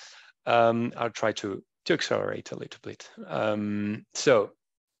though. I'll try to accelerate a little bit. So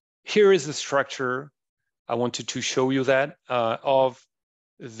here is the structure. I wanted to show you that of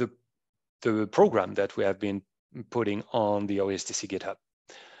the program that we have been putting on the OSDC GitHub.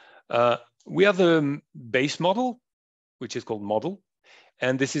 We have the base model, which is called model.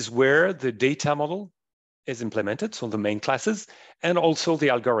 And this is where the data model is implemented, so the main classes, and also the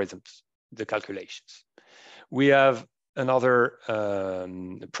algorithms, the calculations. We have another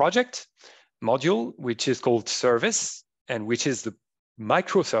project module, which is called service, and which is the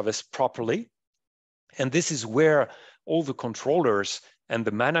microservice properly. And this is where all the controllers and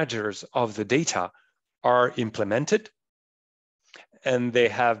the managers of the data are implemented. And they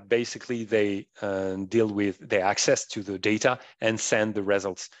have basically, they deal with the access to the data and send the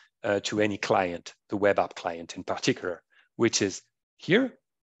results to any client, the web app client in particular, which is here.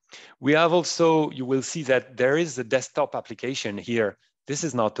 We have also, you will see that there is a desktop application here. This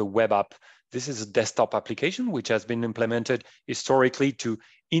is not a web app. This is a desktop application, which has been implemented historically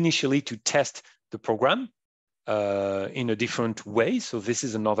initially to test the program in a different way. So this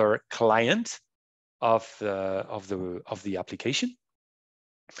is another client of the application.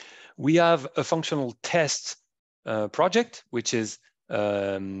 We have a functional test project, which is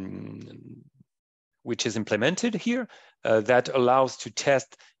implemented here, that allows to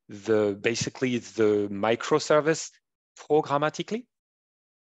test basically the microservice programmatically.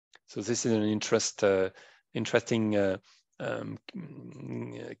 So this is an interesting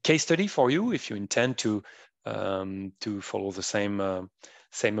case study for you if you intend to follow the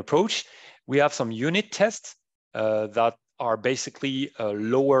same approach. We have some unit tests that are basically a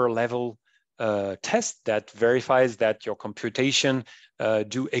lower level test that verifies that your computation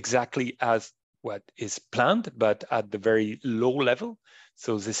do exactly as what is planned, but at the very low level.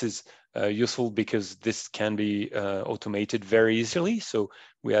 So this is useful because this can be automated very easily. So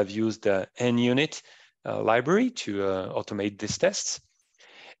we have used the NUnit library to automate these tests.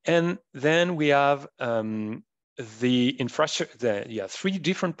 And then we have the infrastructure, 3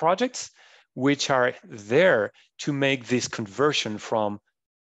 different projects which are there to make this conversion from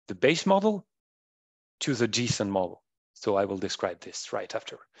the base model to the JSON model. So I will describe this right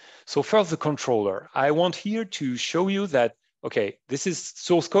after. So first, the controller. I want here to show you that, okay, this is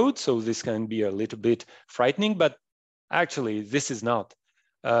source code, so this can be a little bit frightening, but actually this is not.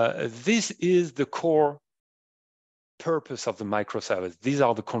 This is the core purpose of the microservice. These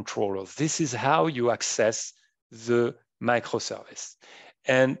are the controllers. This is how you access the microservice.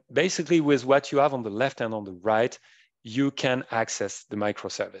 And basically with what you have on the left and on the right, you can access the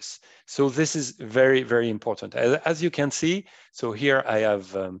microservice. So this is very, very important. As you can see, so here I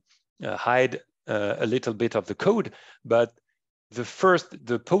have hide a little bit of the code, but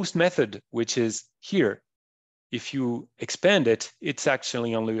the post method, which is here, if you expand it, it's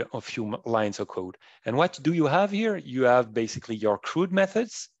actually only a few lines of code. And what do you have here? You have basically your CRUD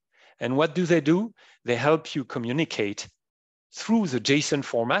methods. And what do? They help you communicate through the JSON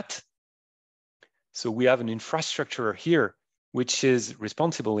format. So we have an infrastructure here, which is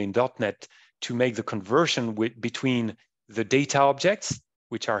responsible in .NET to make the conversion between the data objects,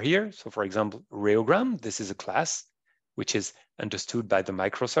 which are here. So for example, Rheogram, this is a class, which is understood by the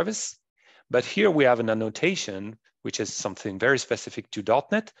microservice. But here we have an annotation, which is something very specific to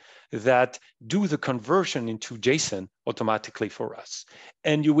 .NET, that do the conversion into JSON automatically for us.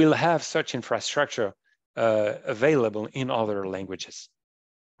 And you will have such infrastructure available in other languages.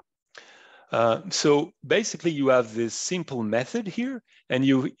 So basically you have this simple method here, and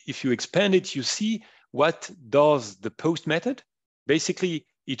if you expand it, you see what does the post method. Basically,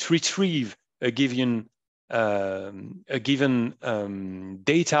 it retrieves a given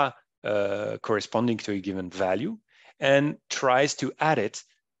data corresponding to a given value and tries to add it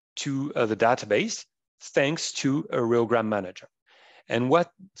to the database thanks to a Rheogram manager. And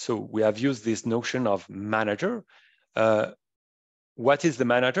so we have used this notion of manager. What is the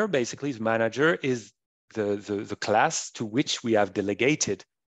manager? Basically, the manager is the class to which we have delegated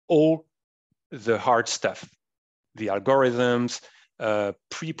all the hard stuff, the algorithms,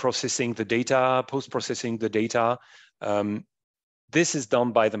 pre-processing the data, post-processing the data. This is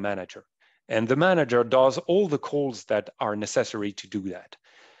done by the manager. And the manager does all the calls that are necessary to do that.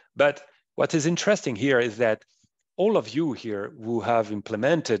 But what is interesting here is that all of you here who have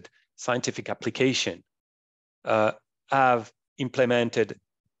implemented scientific application have implemented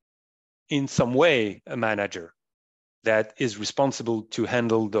in some way a manager that is responsible to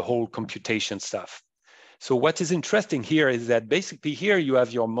handle the whole computation stuff. So what is interesting here is that basically here you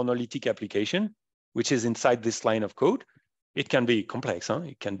have your monolithic application, which is inside this line of code. It can be complex, huh?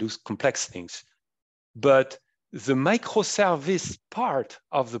 It can do complex things. But the microservice part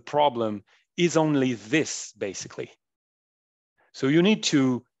of the problem is only this, basically. So you need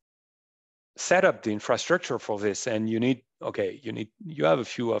to set up the infrastructure for this, and you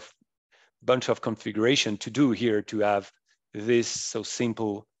have a bunch of configuration to do here to have this so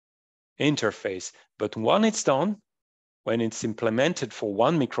simple interface. But when it's done, when it's implemented for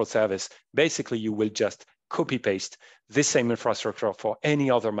one microservice, basically you will just copy paste this same infrastructure for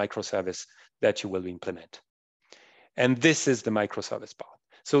any other microservice that you will implement. And this is the microservice part.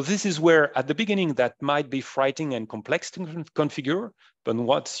 So this is where at the beginning that might be frightening and complex to configure, but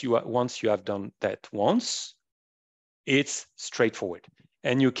once you have done that once, it's straightforward.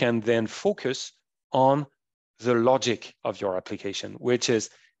 And you can then focus on the logic of your application, which is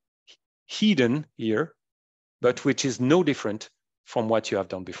hidden here, but which is no different from what you have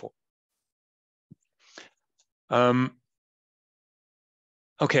done before.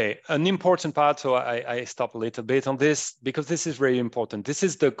 Okay, an important part, so I stop a little bit on this because this is very important. This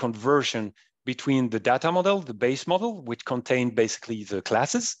is the conversion between the data model, the base model, which contained basically the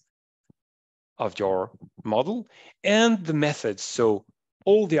classes of your model, and the methods. So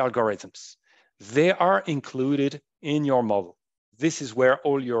all the algorithms, they are included in your model. This is where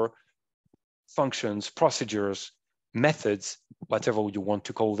all your functions, procedures, methods, whatever you want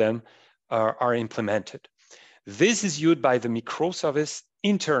to call them, are implemented. This is used by the microservice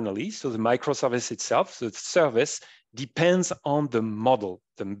internally. So the microservice itself, so the service, depends on the model,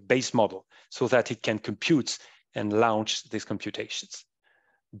 the base model, so that it can compute and launch these computations.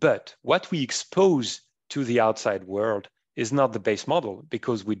 But what we expose to the outside world is not the base model,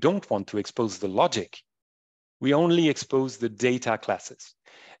 because we don't want to expose the logic. We only expose the data classes.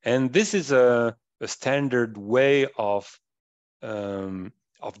 And this is a standard way of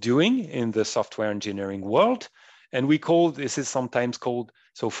doing in the software engineering world. And we call, this is sometimes called,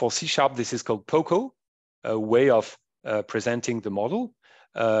 so for C#, this is called POCO, a way of presenting the model,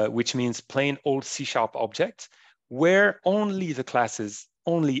 which means plain old C# objects, where only the classes,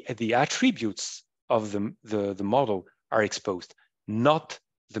 only the attributes of the model are exposed, not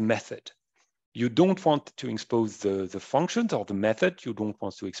the method. You don't want to expose the functions or the method. You don't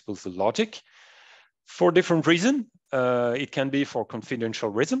want to expose the logic for different reasons. It can be for confidential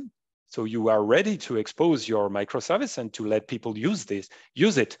reason. So you are ready to expose your microservice and to let people use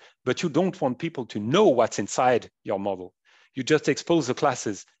it, but you don't want people to know what's inside your model. You just expose the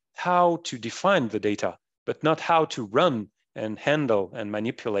classes, how to define the data, but not how to run and handle and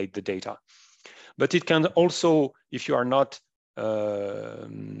manipulate the data. But it can also, if you are not, if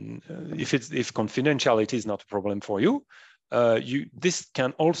confidentiality is not a problem for you, this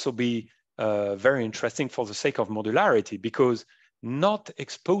can also be very interesting for the sake of modularity, because not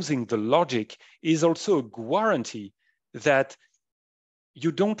exposing the logic is also a guarantee that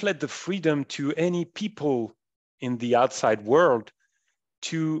you don't let the freedom to any people in the outside world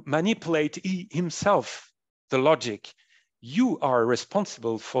to manipulate himself the logic. You are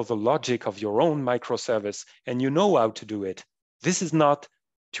responsible for the logic of your own microservice, and you know how to do it. This is not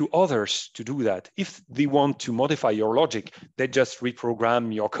to others to do that. If they want to modify your logic, they just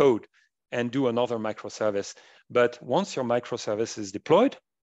reprogram your code and do another microservice. But once your microservice is deployed,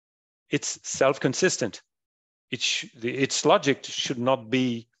 it's self-consistent. Its logic should not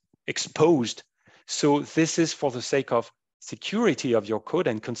be exposed. So this is for the sake of security of your code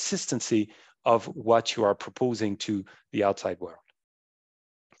and consistency of what you are proposing to the outside world.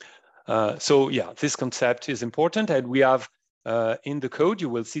 So yeah, this concept is important. And we have in the code, you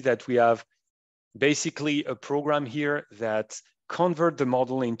will see that we have basically a program here that convert the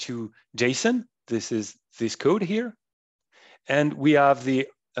model into JSON. This is this code here. And we have the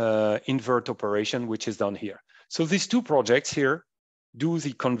invert operation, which is done here. So these two projects here do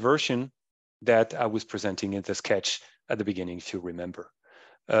the conversion that I was presenting in the sketch at the beginning, if you remember.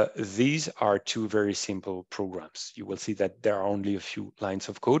 These are two very simple programs. You will see that there are only a few lines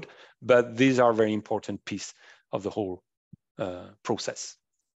of code, but these are a very important piece of the whole process.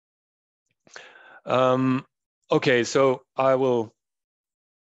 Okay, so I will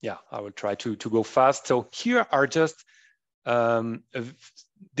try to go fast. So here are just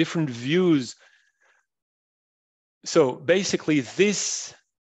different views. So basically this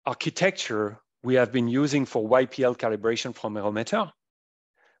architecture we have been using for YPL calibration from Aerometer.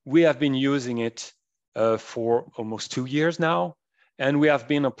 We have been using it for almost 2 years now, and we have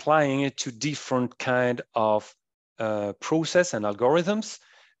been applying it to different kind of process and algorithms.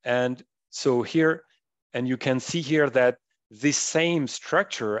 And so here, and you can see here that this same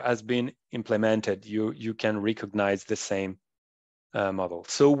structure has been implemented. You can recognize the same model.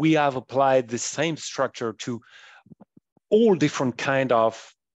 So we have applied the same structure to all different kind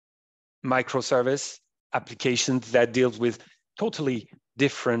of microservice applications that deals with totally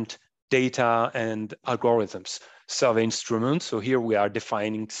different data and algorithms. Survey instruments, so here we are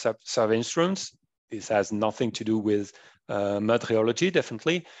defining survey instruments. This has nothing to do with mud rheology,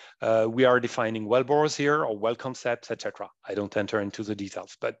 definitely. We are defining well bores here, or well concepts, etc. I don't enter into the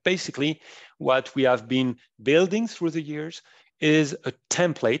details, but basically what we have been building through the years is a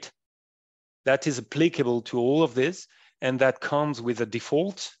template that is applicable to all of this, and that comes with a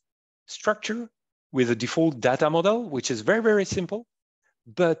default structure, with a default data model, which is very, very simple,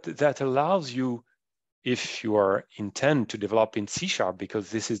 but that allows you, if you are intend to develop in C#, because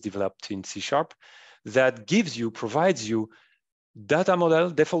this is developed in C#, that provides you data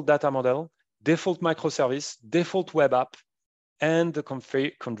model, default microservice, default web app, and the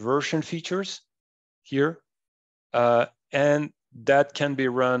conversion features here. And that can be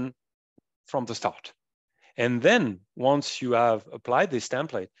run from the start. And then once you have applied this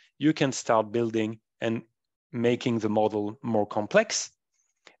template, you can start building and making the model more complex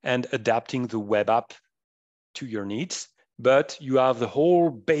and adapting the web app to your needs. But you have the whole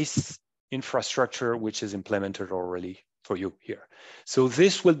base infrastructure, which is implemented already for you here. So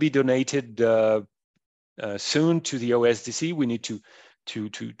this will be donated soon to the OSDC. We need to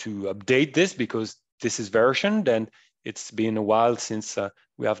update this because this is versioned and it's been a while since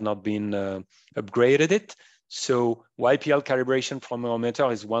we have not been upgraded it. So YPL calibration from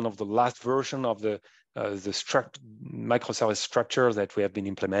Reometer is one of the last version of the microservice structure that we have been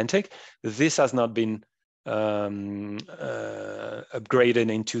implementing. This has not been upgraded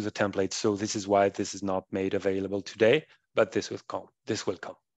into the template. So this is why this is not made available today, but this will come. This will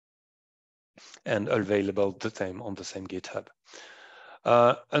come and available the same on the same GitHub.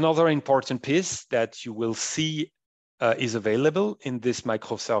 Another important piece that you will see is available in this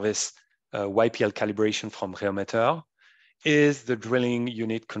microservice YPL calibration from Reometer is the drilling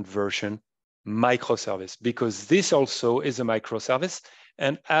unit conversion microservice, because this also is a microservice.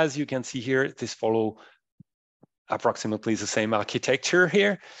 And as you can see here, this follows approximately the same architecture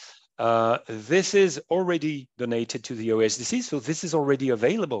here. This is already donated to the OSDC, so this is already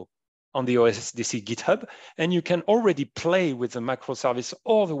available on the OSDC GitHub, and you can already play with the microservice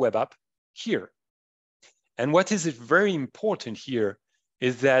or the web app here. And what is very important here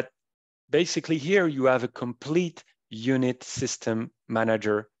is that basically here you have a complete unit system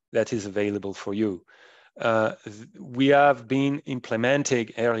manager that is available for you. We have been implementing,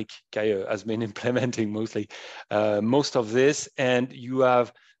 Eric Cayeux has been implementing mostly most of this, and you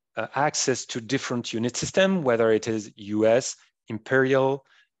have access to different unit system, whether it is US, Imperial,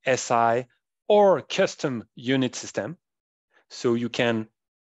 SI, or custom unit system. So you can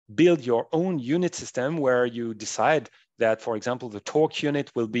build your own unit system where you decide that, for example, the torque unit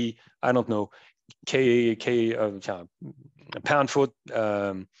will be, I don't know, pound foot,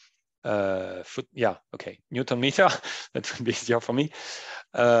 Newton meter, that would be easier for me,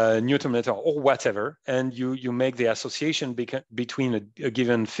 Newton meter or whatever, and you make the association between a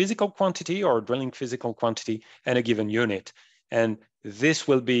given physical quantity or drilling physical quantity and a given unit. And this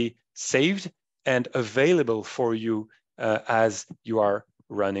will be saved and available for you as you are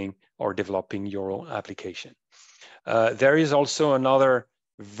running or developing your own application. There is also another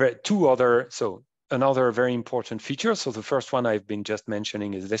very important feature. So the first one I've been just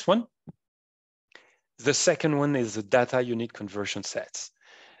mentioning is this one. The second one is the data unit conversion sets.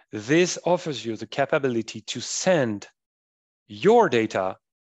 This offers you the capability to send your data.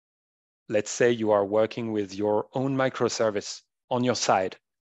 Let's say you are working with your own microservice on your side,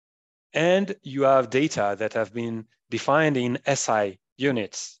 and you have data that have been defined in SI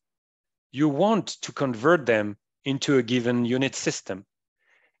units. You want to convert them into a given unit system.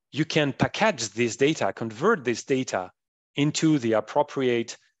 You can package this data, convert this data into the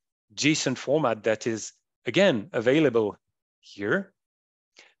appropriate JSON format that is, again, available here.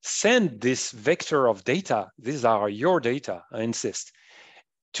 Send this vector of data, these are your data, I insist,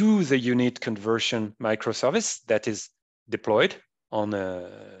 to the unit conversion microservice that is deployed on a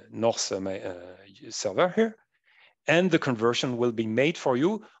NORCE server here. And the conversion will be made for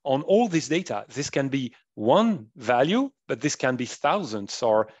you on all this data. This can be one value, but this can be thousands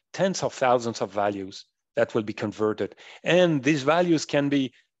or tens of thousands of values that will be converted. And these values can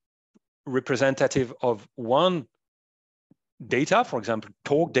be representative of one data, for example,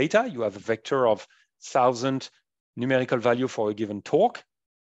 torque data. You have a vector of 1,000 numerical value for a given torque,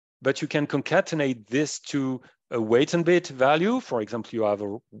 but you can concatenate this to a weight and bit value. For example, you have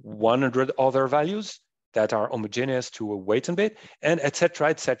 100 other values that are homogeneous to a weight and bit, and et cetera,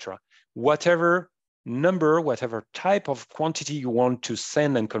 et cetera. Whatever number, whatever type of quantity you want to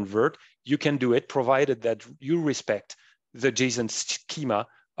send and convert, you can do it, provided that you respect the JSON schema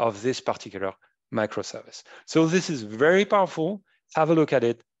of this particular microservice. So this is very powerful. Have a look at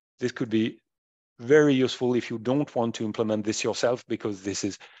it. This could be very useful if you don't want to implement this yourself, because this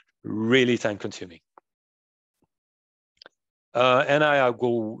is really time consuming. And I'll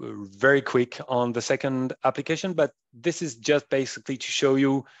go very quick on the second application, but this is just basically to show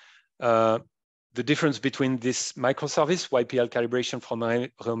you the difference between this microservice, YPL calibration from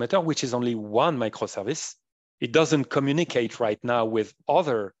Reometer, which is only one microservice. It doesn't communicate right now with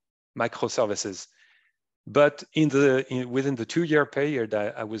other microservices. But within the 2-year period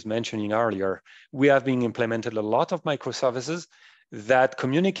I was mentioning earlier, we have been implemented a lot of microservices that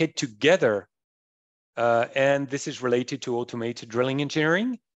communicate together. And this is related to automated drilling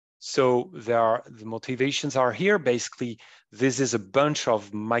engineering. So the motivations are here. Basically, this is a bunch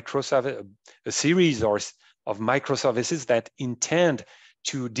of microservices, a series of microservices that intend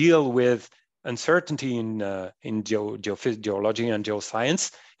to deal with uncertainty in geology and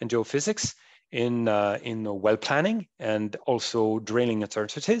geoscience and geophysics, in well planning, and also drilling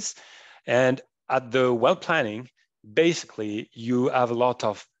uncertainties. And at the well planning, basically, you have a lot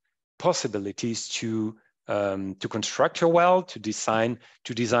of possibilities to construct your well, to design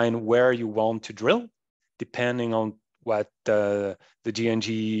where you want to drill, depending on what the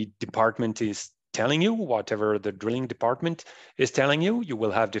G&G department is telling you, whatever the drilling department is telling you. You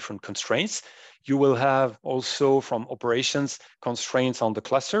will have different constraints. You will have also from operations constraints on the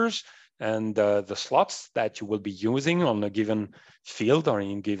clusters and the slots that you will be using on a given field or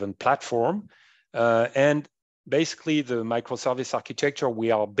in a given platform. And basically the microservice architecture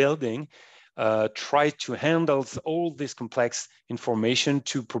we are building try to handle all this complex information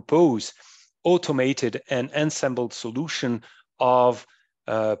to propose automated and ensembled solution of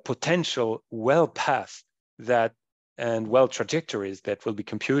potential well paths that and well trajectories that will be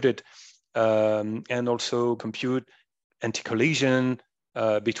computed and also compute anti-collision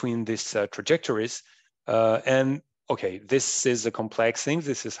between these trajectories. And okay, this is a complex thing.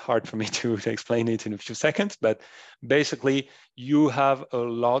 This is hard for me to explain it in a few seconds, but basically you have a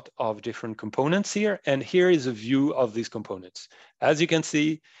lot of different components here. And here is a view of these components. As you can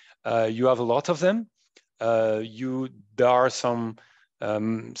see, you have a lot of them. There are some,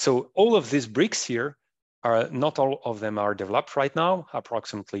 so all of these bricks here are, not all of them are developed right now,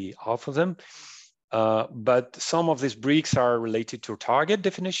 approximately half of them. But some of these bricks are related to target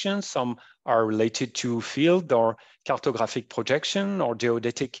definition, some are related to field or cartographic projection or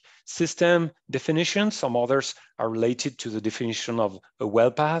geodetic system definition. Some others are related to the definition of a well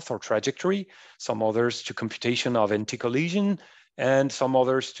path or trajectory, some others to computation of anti-collision, and some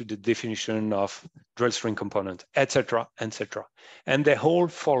others to the definition of drill string component, etc., etc. And they all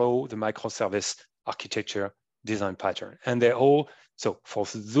follow the microservice architecture design pattern. And they all, so for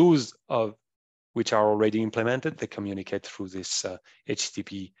those of which are already implemented, they communicate through this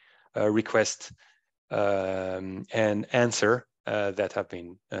HTTP request and answer that have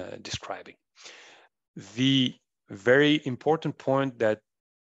been describing. The very important point that,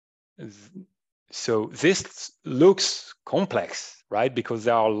 so this looks complex, right? Because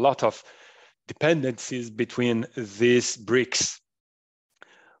there are a lot of dependencies between these bricks.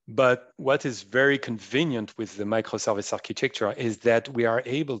 But what is very convenient with the microservice architecture is that we are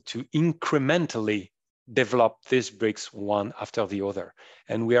able to incrementally develop these bricks one after the other.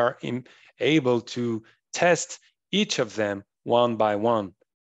 And we are able to test each of them one by one.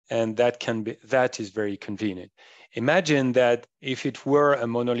 And that is very convenient. Imagine that if it were a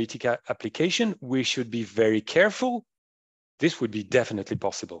monolithic application, we should be very careful. This would be definitely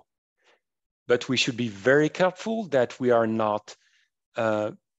possible. But we should be very careful that we are not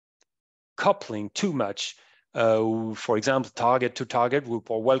coupling too much, for example, target to target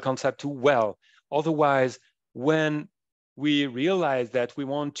group or well concept to well. Otherwise, when we realize that we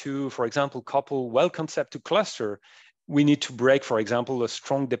want to, for example, couple well concept to cluster, we need to break, for example, a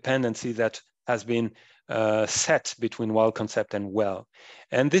strong dependency that has been set between well concept and well.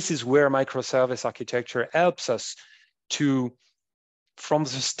 And this is where microservice architecture helps us to, from the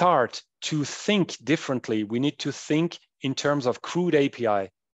start, to think differently. We need to think in terms of crude API.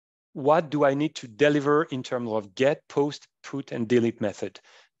 What do I need to deliver in terms of get, post, put, and delete method?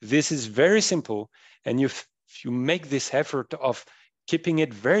 This is very simple. And if you make this effort of keeping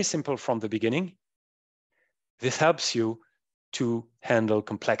it very simple from the beginning, this helps you to handle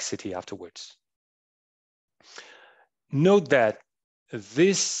complexity afterwards. Note that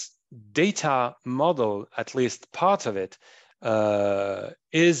this data model, at least part of it,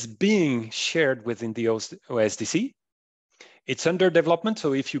 is being shared within the OSDC. It's under development,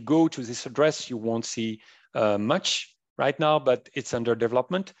 so if you go to this address, you won't see much right now, but it's under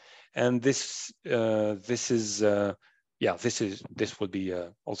development, and this will be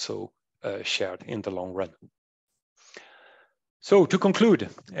also shared in the long run. So to conclude,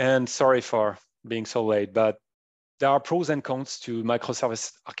 and sorry for being so late, but there are pros and cons to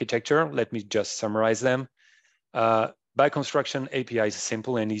microservice architecture. Let me just summarize them. By construction, API is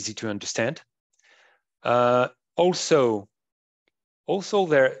simple and easy to understand. Also, although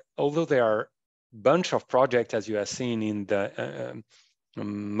there are a bunch of projects, as you have seen in the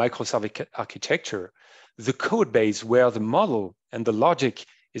microservice architecture, the code base where the model and the logic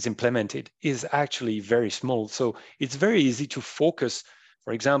is implemented is actually very small. So it's very easy to focus.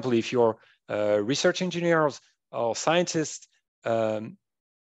 For example, if you're research engineers or scientists need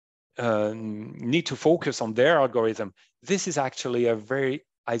to focus on their algorithm, this is actually a very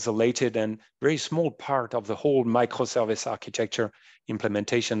isolated and very small part of the whole microservice architecture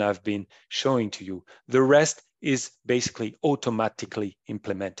implementation I've been showing to you. The rest is basically automatically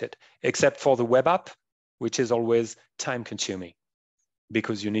implemented, except for the web app, which is always time consuming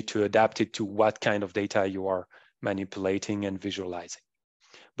because you need to adapt it to what kind of data you are manipulating and visualizing.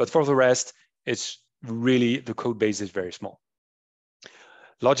 But for the rest, it's really, the code base is very small.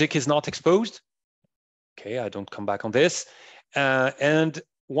 Logic is not exposed. Okay, I don't come back on this. And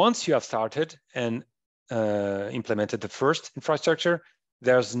once you have started and implemented the first infrastructure,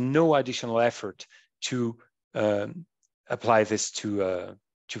 there's no additional effort to apply this to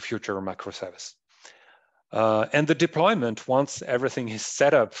future microservice. And the deployment, once everything is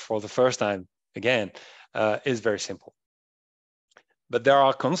set up for the first time, again, is very simple. But there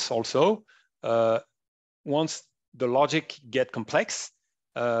are cons also. Once the logic get complex,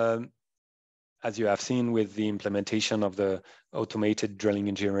 as you have seen with the implementation of the automated drilling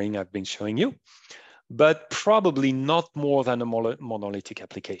engineering I've been showing you, but probably not more than a monolithic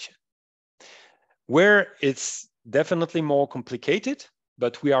application. Where it's definitely more complicated,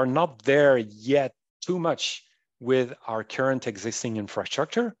 but we are not there yet too much with our current existing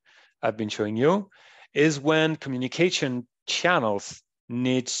infrastructure I've been showing you, is when communication channels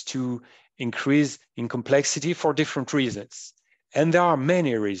needs to increase in complexity for different reasons. And there are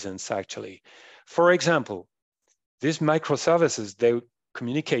many reasons, actually. For example, these microservices, they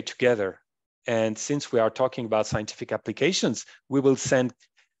communicate together. And since we are talking about scientific applications, we will send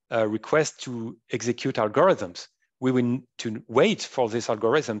a request to execute algorithms. We will need to wait for these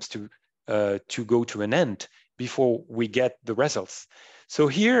algorithms to go to an end before we get the results. So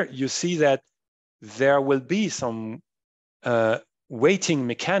here you see that there will be some waiting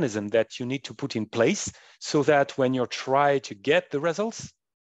mechanism that you need to put in place so that when you try to get the results,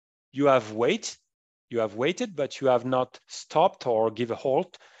 you have waited, but you have not stopped or give a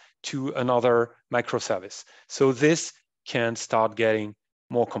halt to another microservice. So this can start getting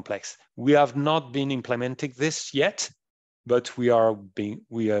more complex. We have not been implementing this yet, but we will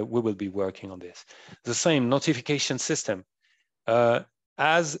be working on this. The same notification system.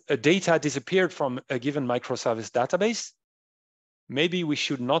 As a data disappeared from a given microservice database, maybe we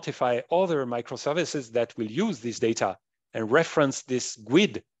should notify other microservices that will use this data and reference this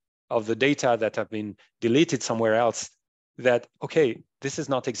GUID of the data that have been deleted somewhere else, that, okay, this is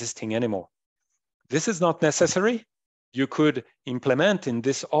not existing anymore. This is not necessary. You could implement in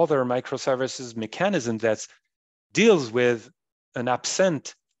this other microservices mechanism that deals with an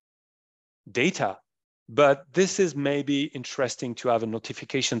absent data, but this is maybe interesting to have a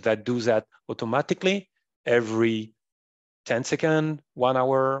notification that does that automatically every 10 seconds, 1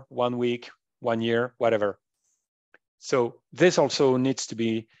 hour, 1 week, 1 year, whatever. So this also needs to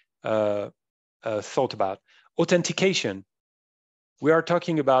be thought about. Authentication. We are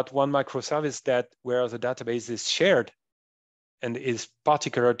talking about one microservice that where the database is shared and is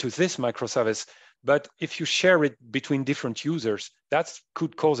particular to this microservice. But if you share it between different users, that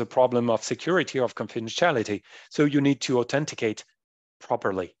could cause a problem of security or of confidentiality. So you need to authenticate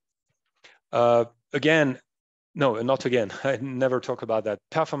properly. Again, no, not again. I never talk about that.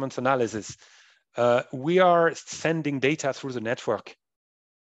 Performance analysis. We are sending data through the network.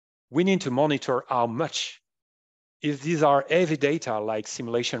 We need to monitor how much. If these are heavy data like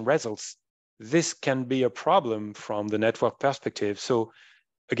simulation results, this can be a problem from the network perspective. So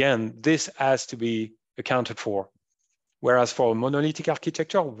again, this has to be accounted for. Whereas for a monolithic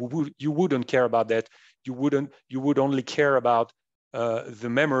architecture, you wouldn't care about that. You would only care about the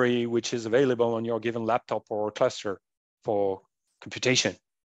memory which is available on your given laptop or cluster for computation.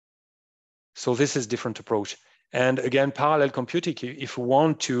 So this is a different approach. And again, parallel computing, if you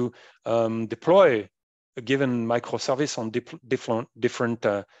want to deploy a given microservice on different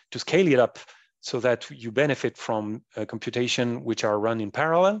to scale it up so that you benefit from computation which are run in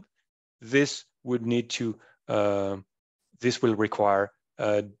parallel, this would need to, this will require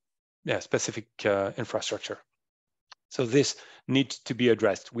specific infrastructure. So this needs to be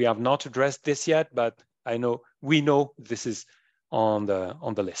addressed. We have not addressed this yet, but we know this is on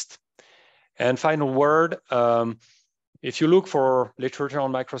the list. And final word, if you look for literature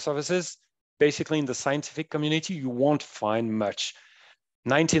on microservices, basically in the scientific community, you won't find much.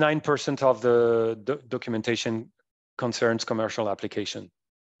 99% of the documentation concerns commercial application,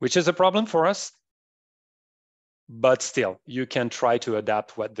 which is a problem for us. But still, you can try to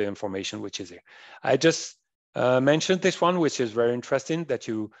adapt what the information which is here. I just mentioned this one, which is very interesting, that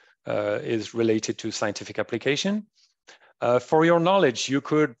is related to scientific application. For your knowledge, you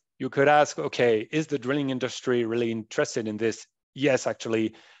could ask, okay, is the drilling industry really interested in this? Yes,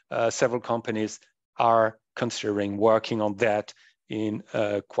 actually, several companies are considering working on that in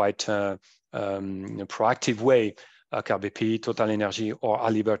a quite proactive way. KBP, TotalEnergies, or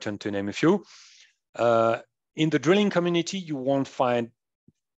Halliburton, to name a few. In the drilling community, you won't find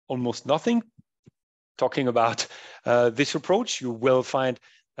almost nothing talking about this approach. You will find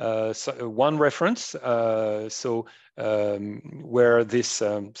one reference, where this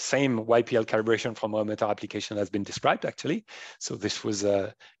same YPL calibration from a meta application has been described, actually. So this was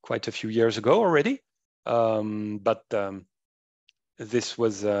quite a few years ago already.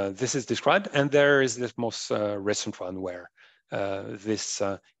 this is described, and there is this most recent one where this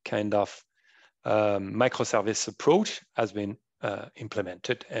kind of microservice approach has been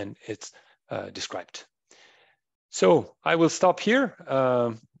implemented and it's described. So I will stop here.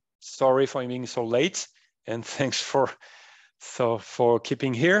 Sorry for being so late, and thanks for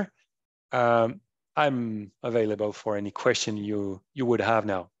keeping here. I'm available for any question you would have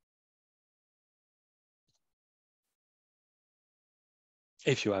now,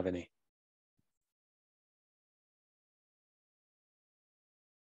 if you have any.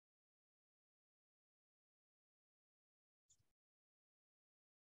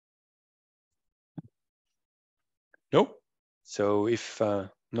 Nope. So if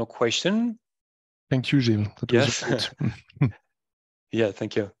no question. Thank you, Gilles. That was great. Yeah,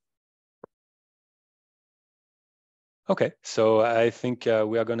 thank you. Okay, so I think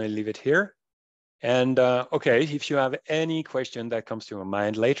we are going to leave it here. And okay, if you have any question that comes to your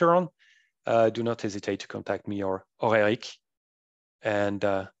mind later on, do not hesitate to contact me or Eric. And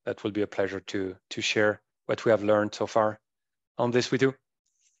that will be a pleasure to share what we have learned so far on this with you.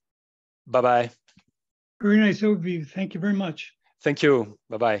 Bye-bye. Very nice overview. Thank you very much. Thank you.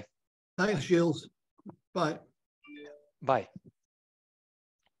 Bye-bye. Thanks, Gilles. Bye. Bye.